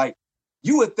time. Like,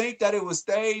 you would think that it was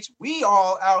staged. We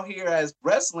all out here as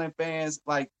wrestling fans,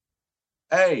 like,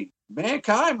 hey,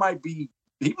 Mankind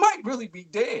he might really be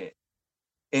dead.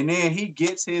 And then he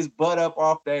gets his butt up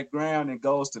off that ground and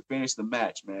goes to finish the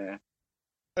match, man.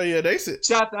 Oh yeah, they said.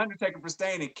 Shout out to Undertaker for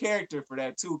staying in character for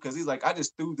that too, because he's like, I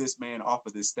just threw this man off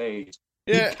of this stage.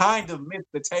 Yeah. He kind of missed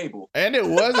the table. And it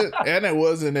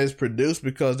wasn't as produced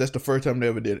because that's the first time they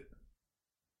ever did it.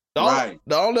 The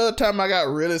only other time I got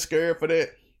really scared for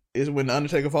that is when the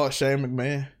Undertaker fought Shane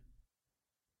McMahon.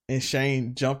 And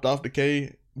Shane jumped off the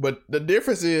cage. But the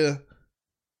difference is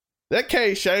that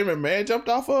cage Shane McMahon jumped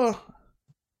off of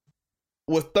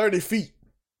was 30 feet.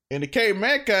 And the cage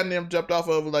Mankind and them jumped off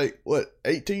of like, what,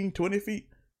 18, 20 feet?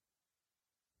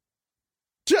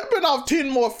 Jumping off 10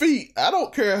 more feet, I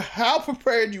don't care how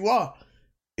prepared you are.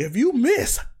 If you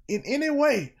miss in any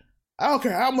way, I don't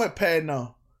care how much padding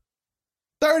on.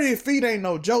 30 feet ain't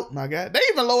no joke, my guy. They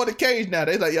even lower the cage now.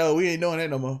 They like, yo, we ain't doing that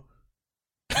no more.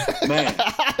 Man.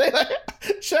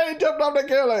 Shane jumped off that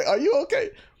cage like, are you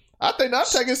okay? I think the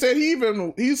Undertaker said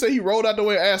he said he rolled out the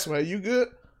way and asked him, are you good?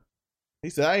 He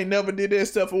said, I ain't never did that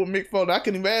stuff with Mick Foley. I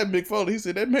couldn't even ask Mick Foley. He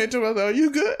said, that man jumped. I said, are you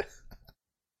good?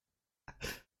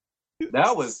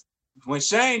 That was, when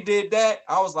Shane did that,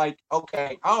 I was like,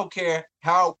 okay, I don't care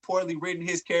how poorly written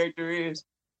his character is.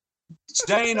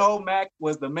 Shane O'Mac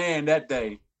was the man that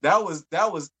day. That was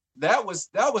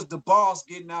the boss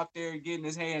getting out there and getting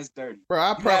his hands dirty. Bro,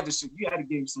 you had to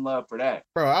give him some love for that.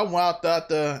 Bro, I walked out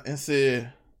there and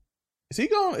said, is he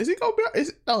gonna be,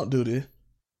 don't do this.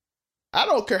 I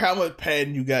don't care how much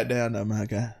padding you got down there, my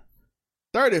guy.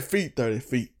 30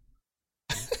 feet.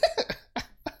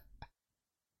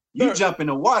 You jump in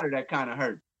the water, that kind of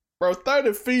hurt. Bro,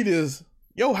 30 feet is,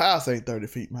 your house ain't 30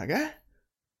 feet, my guy.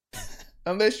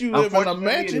 Unless you live in a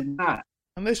mansion.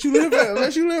 Unless you live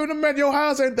in a mansion, your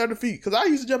house ain't 30 feet. Because I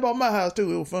used to jump off my house too.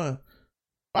 It was fun.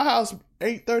 My house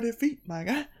ain't 30 feet, my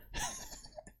guy.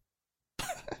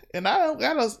 And I don't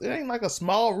got it ain't like a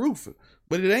small roof,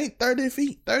 but it ain't 30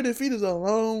 feet. 30 feet is a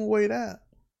long way down.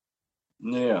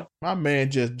 Yeah. My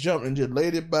man just jumped and just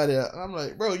laid his body out. I'm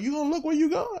like, bro, you gonna look where you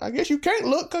going? I guess you can't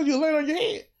look because you're laying on your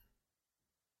head.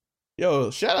 Yo,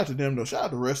 shout out to them though. Shout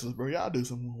out to wrestlers, bro. Y'all do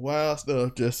some wild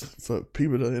stuff just for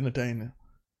people to entertain them.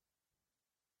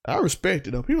 I respect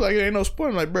it though. People like, it ain't no sport.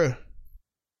 I'm like, bro,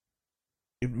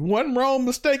 if one wrong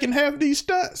mistake in half these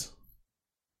stunts,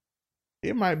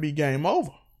 it might be game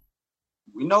over.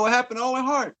 We know what happened to Owen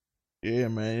Hart. Yeah,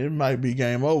 man, it might be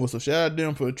game over. So shout out to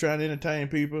them for trying to entertain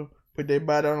people, put their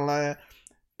body on the line.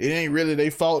 It ain't really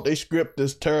their fault. They script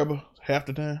is terrible half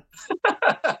the time.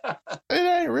 It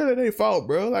ain't really their fault,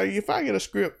 bro. Like, if I get a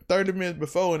script 30 minutes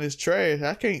before and it's trash,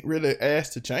 I can't really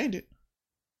ask to change it.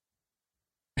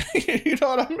 You know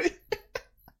what I mean?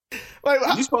 Like,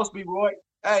 you supposed to be Roy.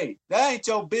 Hey, that ain't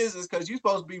your business because you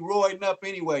supposed to be roiding up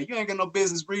anyway. You ain't got no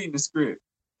business reading the script.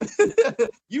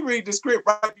 You read the script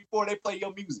right before they play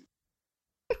your music.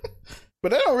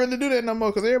 But they don't really do that no more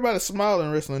because everybody's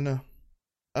smiling wrestling now.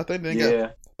 I think they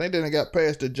got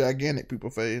past the gigantic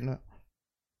people phase now.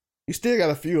 You still got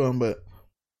a few of them, but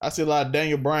I see a lot of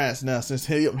Daniel Bryant's now. Since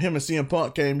him and CM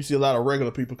Punk came, you see a lot of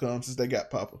regular people come since they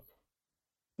got popular.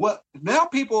 Well, now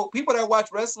people that watch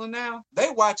wrestling now,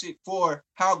 they watch it for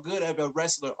how good of a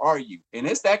wrestler are you. And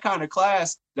it's that kind of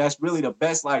class that's really the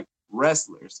best, like,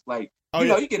 wrestlers. Like,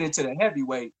 you get into the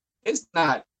heavyweight, they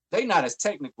not as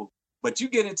technical. But you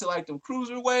get into like them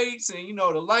cruiserweights and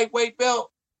the lightweight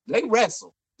belt, they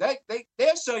wrestle.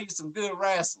 They'll show you some good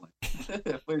wrestling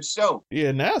for sure.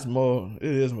 Yeah, now it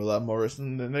is a lot more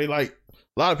wrestling than they like.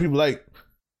 A lot of people like,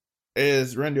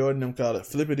 as Randy Orton them call it,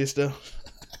 flippity stuff.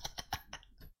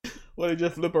 Where they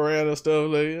just flip around and stuff.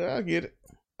 Like, I get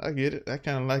it. I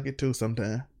kind of like it too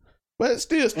sometimes. But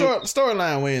still,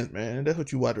 storyline wins, man. That's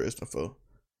what you watch wrestling for.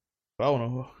 I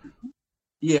don't know.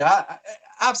 Yeah,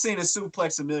 I've seen a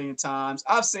suplex a million times.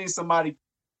 I've seen somebody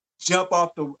jump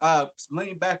off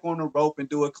lean back on the rope and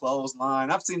do a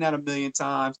clothesline. I've seen that a million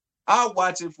times. I'll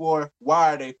watch it for,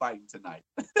 why are they fighting tonight?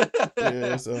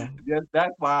 Yeah, so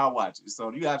that's why I watch it.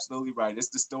 So you're absolutely right. It's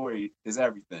the story is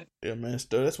everything. Yeah, man.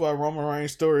 That's why Roman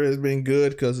Reigns' story has been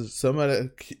good, because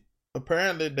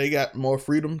apparently they got more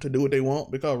freedom to do what they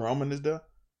want because Roman is there.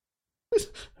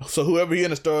 So whoever he in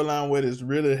the storyline with is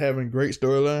really having great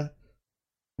storyline,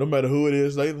 no matter who it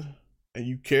is lately. And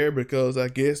you care because I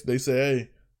guess they say, hey,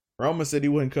 Roman said he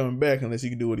wasn't coming back unless he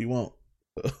can do what he want.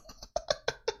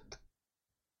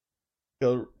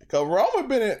 Because Roman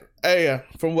been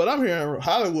from what I'm hearing,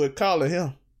 Hollywood calling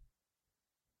him.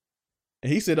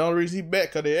 And he said the only reason he back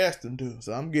because they asked him to.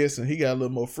 So I'm guessing he got a little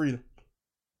more freedom.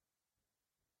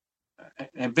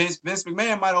 And Vince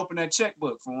McMahon might open that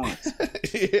checkbook for once.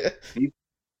 Yeah.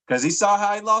 Because he saw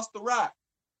how he lost The Rock.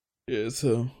 Yeah,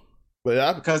 so.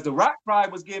 Because The Rock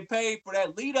probably was getting paid for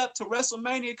that lead up to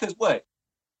WrestleMania. Because what?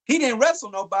 He didn't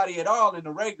wrestle nobody at all in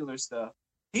the regular stuff.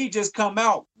 He just come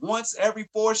out once every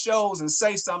 4 shows and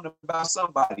say something about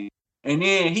somebody. And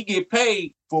then he get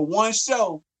paid for one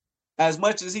show as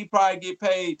much as he probably get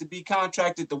paid to be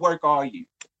contracted to work all year.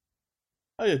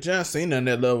 Oh yeah, John Cena on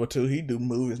that level too. He do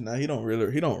movies now. He don't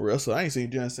wrestle. I ain't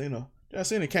seen John Cena. John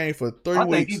Cena came for 3 weeks.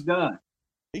 I think he's done.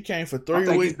 He came for 3 weeks.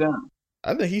 I think he's done.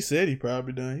 I think he said he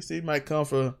probably done. He said he might come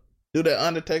for do that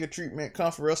Undertaker treatment,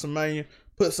 come for WrestleMania,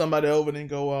 put somebody over, then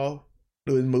go off,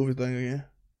 do his movie thing again.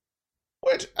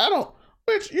 Which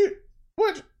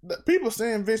the people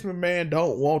saying Vince McMahon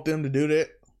don't want them to do that.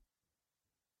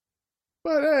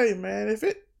 But hey, man, if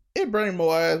it bring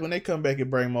more eyes when they come back,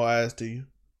 it bring more eyes to you.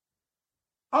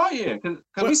 Oh yeah, because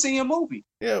we see a movie.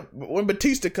 Yeah, but when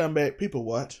Batista come back, people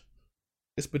watch.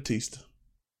 It's Batista.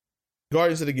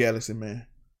 Guardians of the Galaxy, man.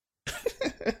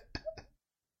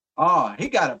 Oh, he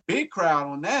got a big crowd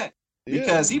on that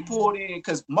because he pulled in.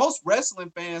 Because most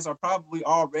wrestling fans are probably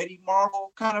already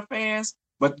Marvel kind of fans,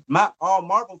 but not all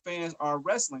Marvel fans are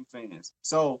wrestling fans.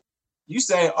 So you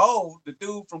say, oh, the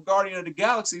dude from Guardian of the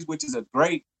Galaxies, which is a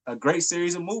great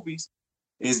series of movies,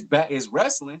 is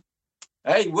wrestling.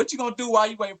 Hey, what you gonna do while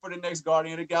you waiting for the next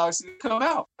Guardian of the Galaxy to come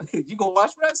out? You gonna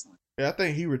watch wrestling? Yeah, I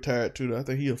think he retired too. Though. I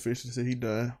think he officially said he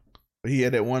done. But he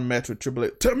had that one match with Triple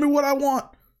H. Tell me what I want.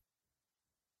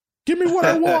 Give me what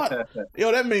I want.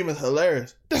 Yo, that meme is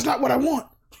hilarious. That's not what I want.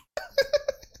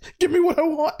 Give me what I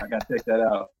want. I gotta check that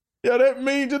out. Yo, that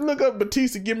meme, just look up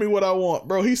Batista, give me what I want.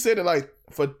 Bro, he said it like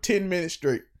for 10 minutes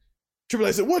straight. Triple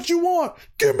H said, what you want?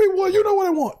 Give me what, you know what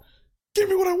I want. Give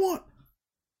me what I want.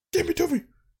 Give it to me.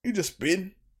 You just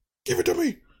spitting. Give it to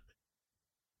me.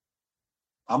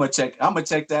 I'm gonna check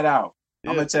that out. Yeah.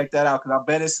 I'm gonna check that out because I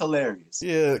bet it's hilarious.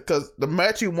 Yeah, because the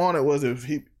match he wanted was if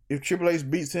Triple H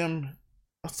beats him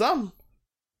or something,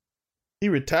 he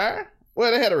retired.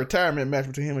 Well, they had a retirement match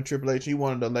between him and Triple H. He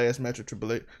wanted the last match with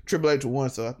Triple H. Triple H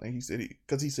won, so I think he said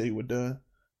because he said he was done.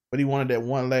 But he wanted that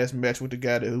one last match with the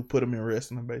guy who put him in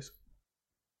wrestling, basically.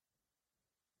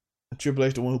 And Triple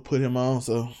H the one who put him on,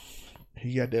 so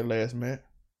he got that last match.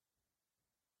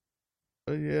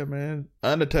 But yeah, man,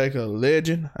 Undertaker, a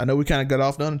legend. I know we kind of got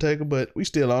off the Undertaker, but we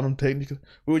still on him technically.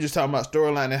 We were just talking about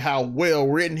storyline and how well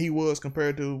written he was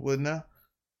compared to what now.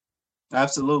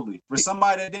 Absolutely, for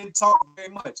somebody that didn't talk very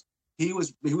much, he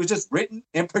was just written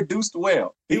and produced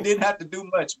well. He didn't have to do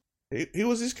much. He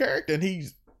was his character, and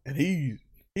he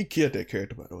killed that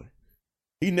character. By the way,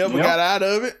 he never got out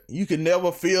of it. You could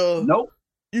never feel. Nope.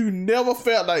 You never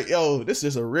felt like, yo, this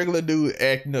is a regular dude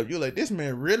acting up. You're like, this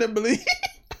man really believe.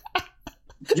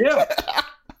 Yeah.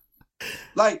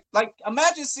 Like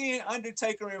imagine seeing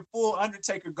Undertaker in full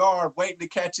Undertaker garb waiting to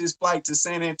catch his flight to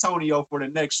San Antonio for the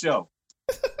next show.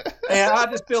 And I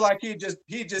just feel like he just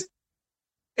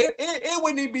it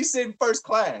wouldn't even be sitting first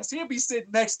class. He'd be sitting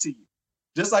next to you,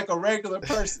 just like a regular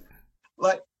person.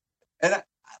 My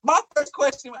first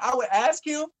question I would ask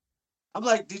him, I'm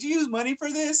like, did you use money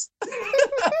for this?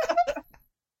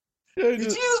 Did you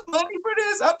use money for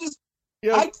this?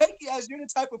 I take it as you're the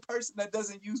type of person that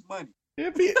doesn't use money.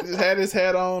 Yeah, he just had his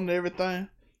hat on and everything.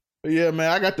 But yeah, man,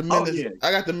 I got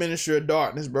the Ministry of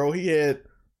Darkness, bro.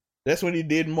 That's when he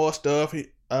did more stuff.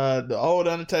 The old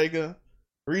Undertaker.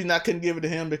 The reason I couldn't give it to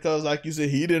him because, like you said,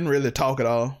 he didn't really talk at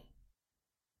all.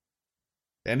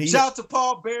 And shout out to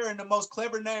Paul Bearer, and the most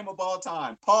clever name of all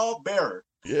time, Paul Bearer.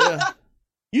 Yeah,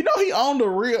 you know he owned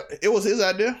it was his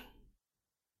idea.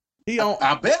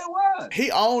 I bet it was. He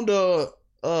owned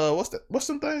what's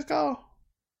some things called?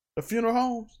 The funeral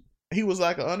homes. He was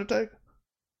like an Undertaker.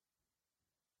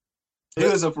 He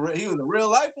was a real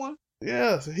life one.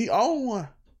 Yeah, so he owned one.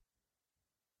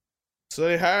 So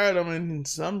they hired him, and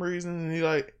some reason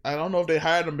I don't know if they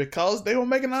hired him because they were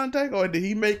making Undertaker, or did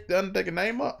he make the Undertaker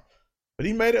name up? But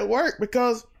he made it work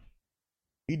because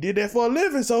he did that for a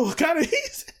living, so it's kind of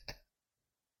easy.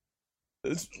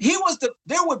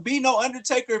 There would be no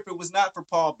Undertaker if it was not for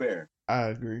Paul Bearer. I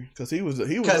agree, because he came Paul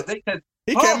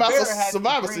out Bearer for had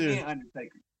Survivor to bring Series. in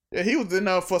Undertaker. Yeah, he was in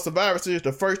for Survivor Series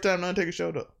the first time the Undertaker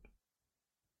showed up.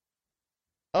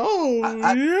 Oh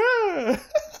yeah.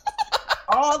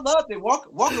 Oh, I loved it. Walk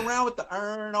around with the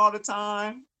urn all the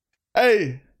time.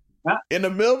 Hey, in the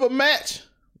middle of a match,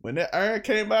 when that urn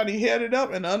came out, he held it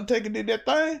up, and the Undertaker did that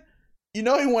thing. You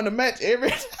know he won the match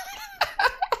every time.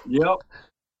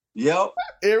 Yep.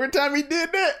 Every time he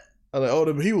did that, I was like,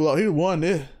 oh, he won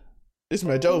this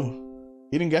match over.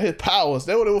 He didn't got his powers.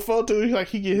 That's what it was for too. Like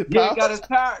he get his powers.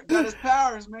 Yeah, he got his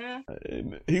powers, man.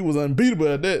 And he was unbeatable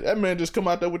at that. That man just come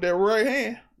out there with that right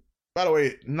hand. By the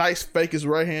way, nice fakest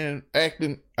right hand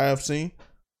acting I've seen.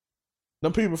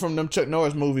 Them people from them Chuck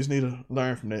Norris movies need to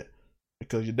learn from that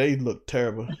because they look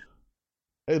terrible.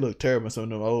 They look terrible in some of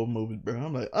them old movies, bro.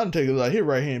 I'm like, Undertaker, like his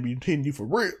right hand be hitting you for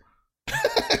real.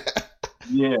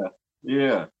 Yeah.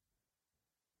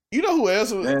 You know who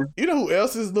else? You know who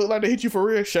else is look like they hit you for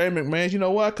real? Shane McMahon. You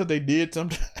know why? Because they did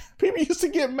something. People used to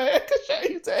get mad because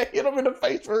Shane used to hit him in the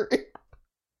face for real.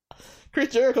 Chris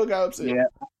Jericho got upset. Yeah.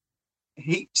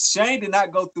 Shane did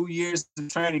not go through years of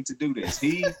training to do this.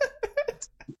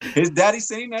 His daddy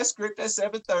seen that script at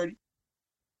 7:30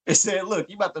 and said, "Look,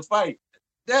 you about to fight,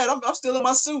 Dad. I'm still in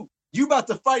my suit. You about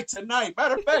to fight tonight.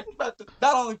 Matter of fact, you about to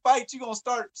not only fight, you gonna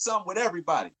start something with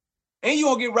everybody, and you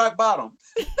gonna get right bottom."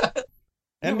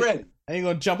 And ready. And you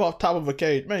gonna jump off top of a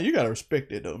cage, man. You gotta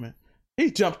respect it though, man. He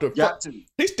jumped up.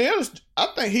 He still. I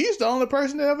think he's the only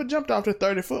person that ever jumped off the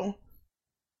 30-foot one.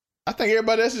 I think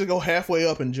everybody else just go halfway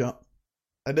up and jump.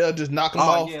 And they'll just knock them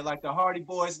off. Oh yeah, like the Hardy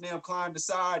Boys and them climb the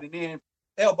side and then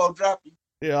elbow drop you.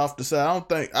 Yeah, off the side.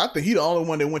 I think he the only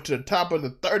one that went to the top of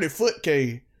the 30-foot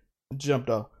cage and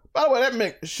jumped off. By the way,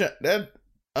 that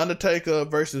Undertaker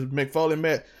versus Mick Foley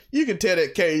match, you can tell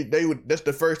that cage that's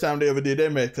the first time they ever did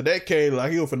that match because that cage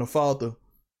like he was finna fall through.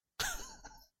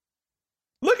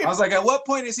 I was like, at what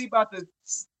point is he about to?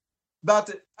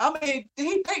 I mean,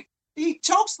 he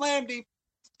choke slammed him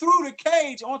through the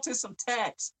cage onto some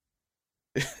tacks.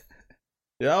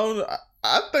 Yeah,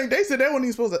 I think they said that one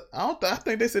ain't supposed to. I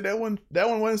think they said that one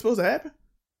wasn't supposed to happen.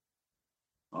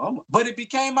 But it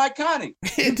became iconic.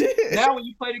 It did. Now, when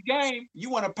you play the game, you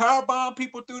want to powerbomb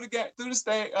people through the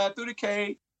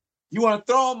cage. You want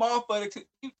to throw them off, but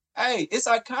hey, it's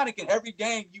iconic in every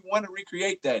game. You want to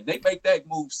recreate that. They make that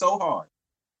move so hard.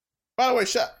 By the way,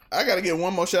 I gotta get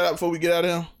one more shout out before we get out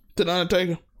of here to the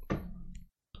Undertaker,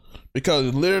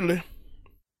 because literally,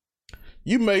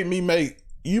 you made me buy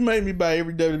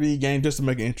every WWE game just to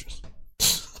make an entrance.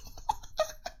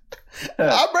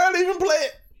 I barely even play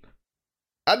it.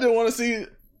 I just want to see.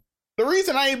 The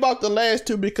reason I ain't bought the last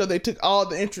two because they took all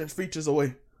the entrance features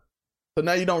away. So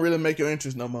now you don't really make your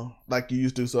entrance no more like you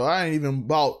used to. So I ain't even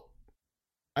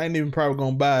probably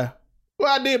gonna buy.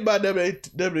 Well, I did buy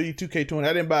WWE 2K20.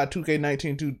 I didn't buy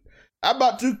 2K19 too. I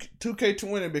bought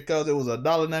 2K20 because it was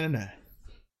 $1.99.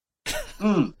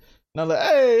 And I'm like,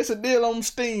 hey, it's a deal on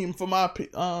Steam for my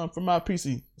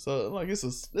PC. So like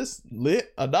it's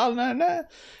lit, $1.99.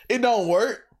 It don't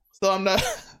work, so I'm not.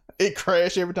 It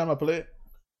crashed every time I play it.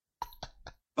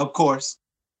 Of course,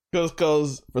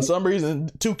 because for some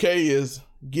reason 2K is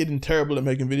getting terrible at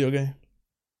making video games.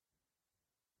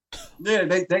 Yeah,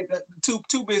 they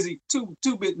too busy, too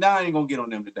big. Now I ain't gonna get on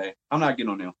them today. I'm not getting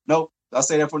on them. Nope, I'll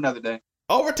say that for another day.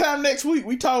 Overtime next week.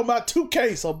 We talking about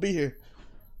 2K, so be here.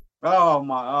 Oh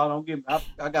my! Don't get.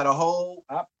 I got a whole.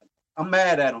 I'm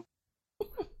mad at them.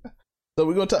 So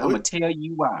we're gonna talk. I'm gonna tell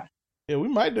you why. Yeah, we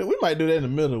might do that in the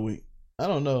middle of the week. I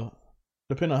don't know,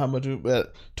 depending on how much.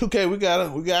 But 2K, we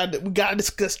gotta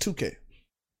discuss 2K.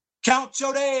 Count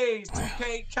your days,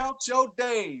 2K. Count your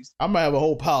days. I might have a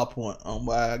whole PowerPoint on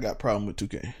why I got a problem with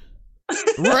 2K.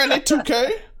 Run it,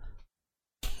 2K.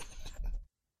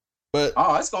 But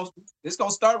it's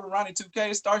gonna start with Ronnie 2K.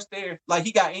 It starts there. Like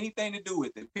he got anything to do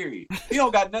with it. Period. He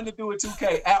don't got nothing to do with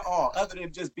 2K at all, other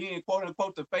than just being quote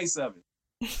unquote the face of it.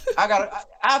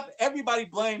 Everybody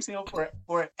blames him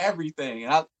for everything,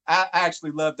 and I actually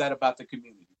love that about the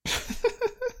community.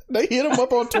 They hit him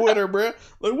up on Twitter, bro.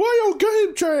 Like, why your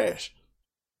game trash?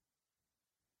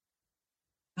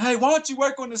 Hey, why don't you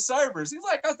work on the servers? He's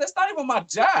like, that's not even my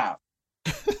job.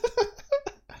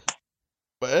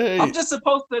 But hey, I'm just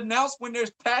supposed to announce when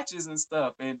there's patches and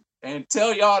stuff, and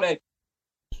tell y'all that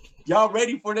y'all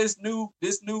ready for this new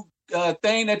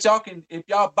thing that y'all can, if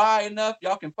y'all buy enough,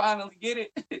 y'all can finally get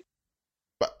it.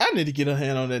 But I need to get a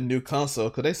hand on that new console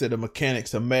because they said the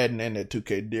mechanics of Madden and that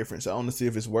 2K difference. I want to see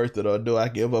if it's worth it or do I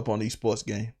give up on these sports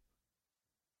games.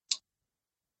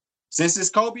 Since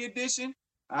it's Kobe edition,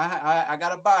 I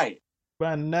gotta buy it.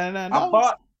 By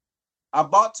 $99. I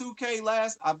bought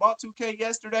 2K I bought 2K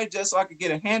yesterday just so I could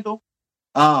get a handle.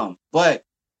 But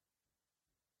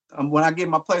when I get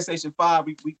my PlayStation 5,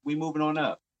 we moving on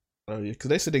up. Oh yeah, because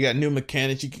they said they got new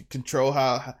mechanics. You can control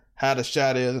how the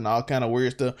shot is and all kind of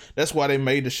weird stuff. That's why they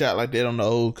made the shot like that on the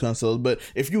old consoles. But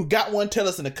if you got one, tell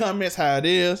us in the comments how it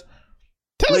is.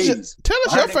 Tell us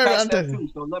your favorite Undertaker. Too,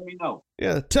 so let me know.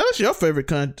 Yeah, tell us your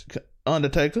favorite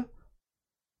Undertaker.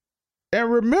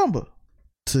 And remember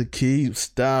to keep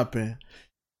stomping.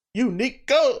 Unique,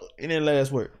 go in that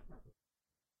last word.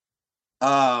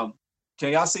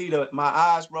 Can y'all see my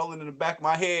eyes rolling in the back of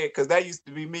my head? Because that used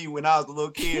to be me when I was a little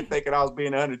kid thinking I was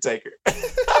being an Undertaker.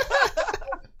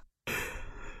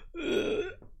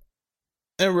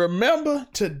 And remember,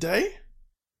 today,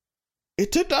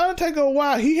 it took The Undertaker a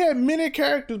while. He had many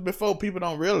characters before. People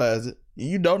don't realize it.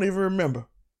 You don't even remember.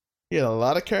 He had a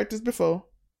lot of characters before.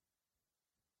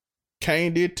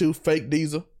 Kane did too. Fake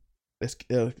Diesel.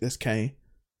 That's Kane.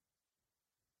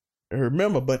 And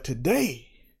remember, but today,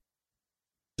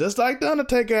 just like The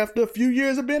Undertaker, after a few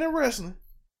years of being in wrestling,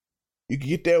 you can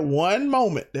get that one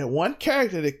moment, that one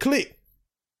character that clicked.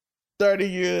 30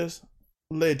 years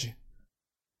legend.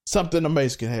 Something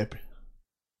amazing can happen.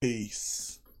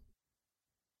 Peace.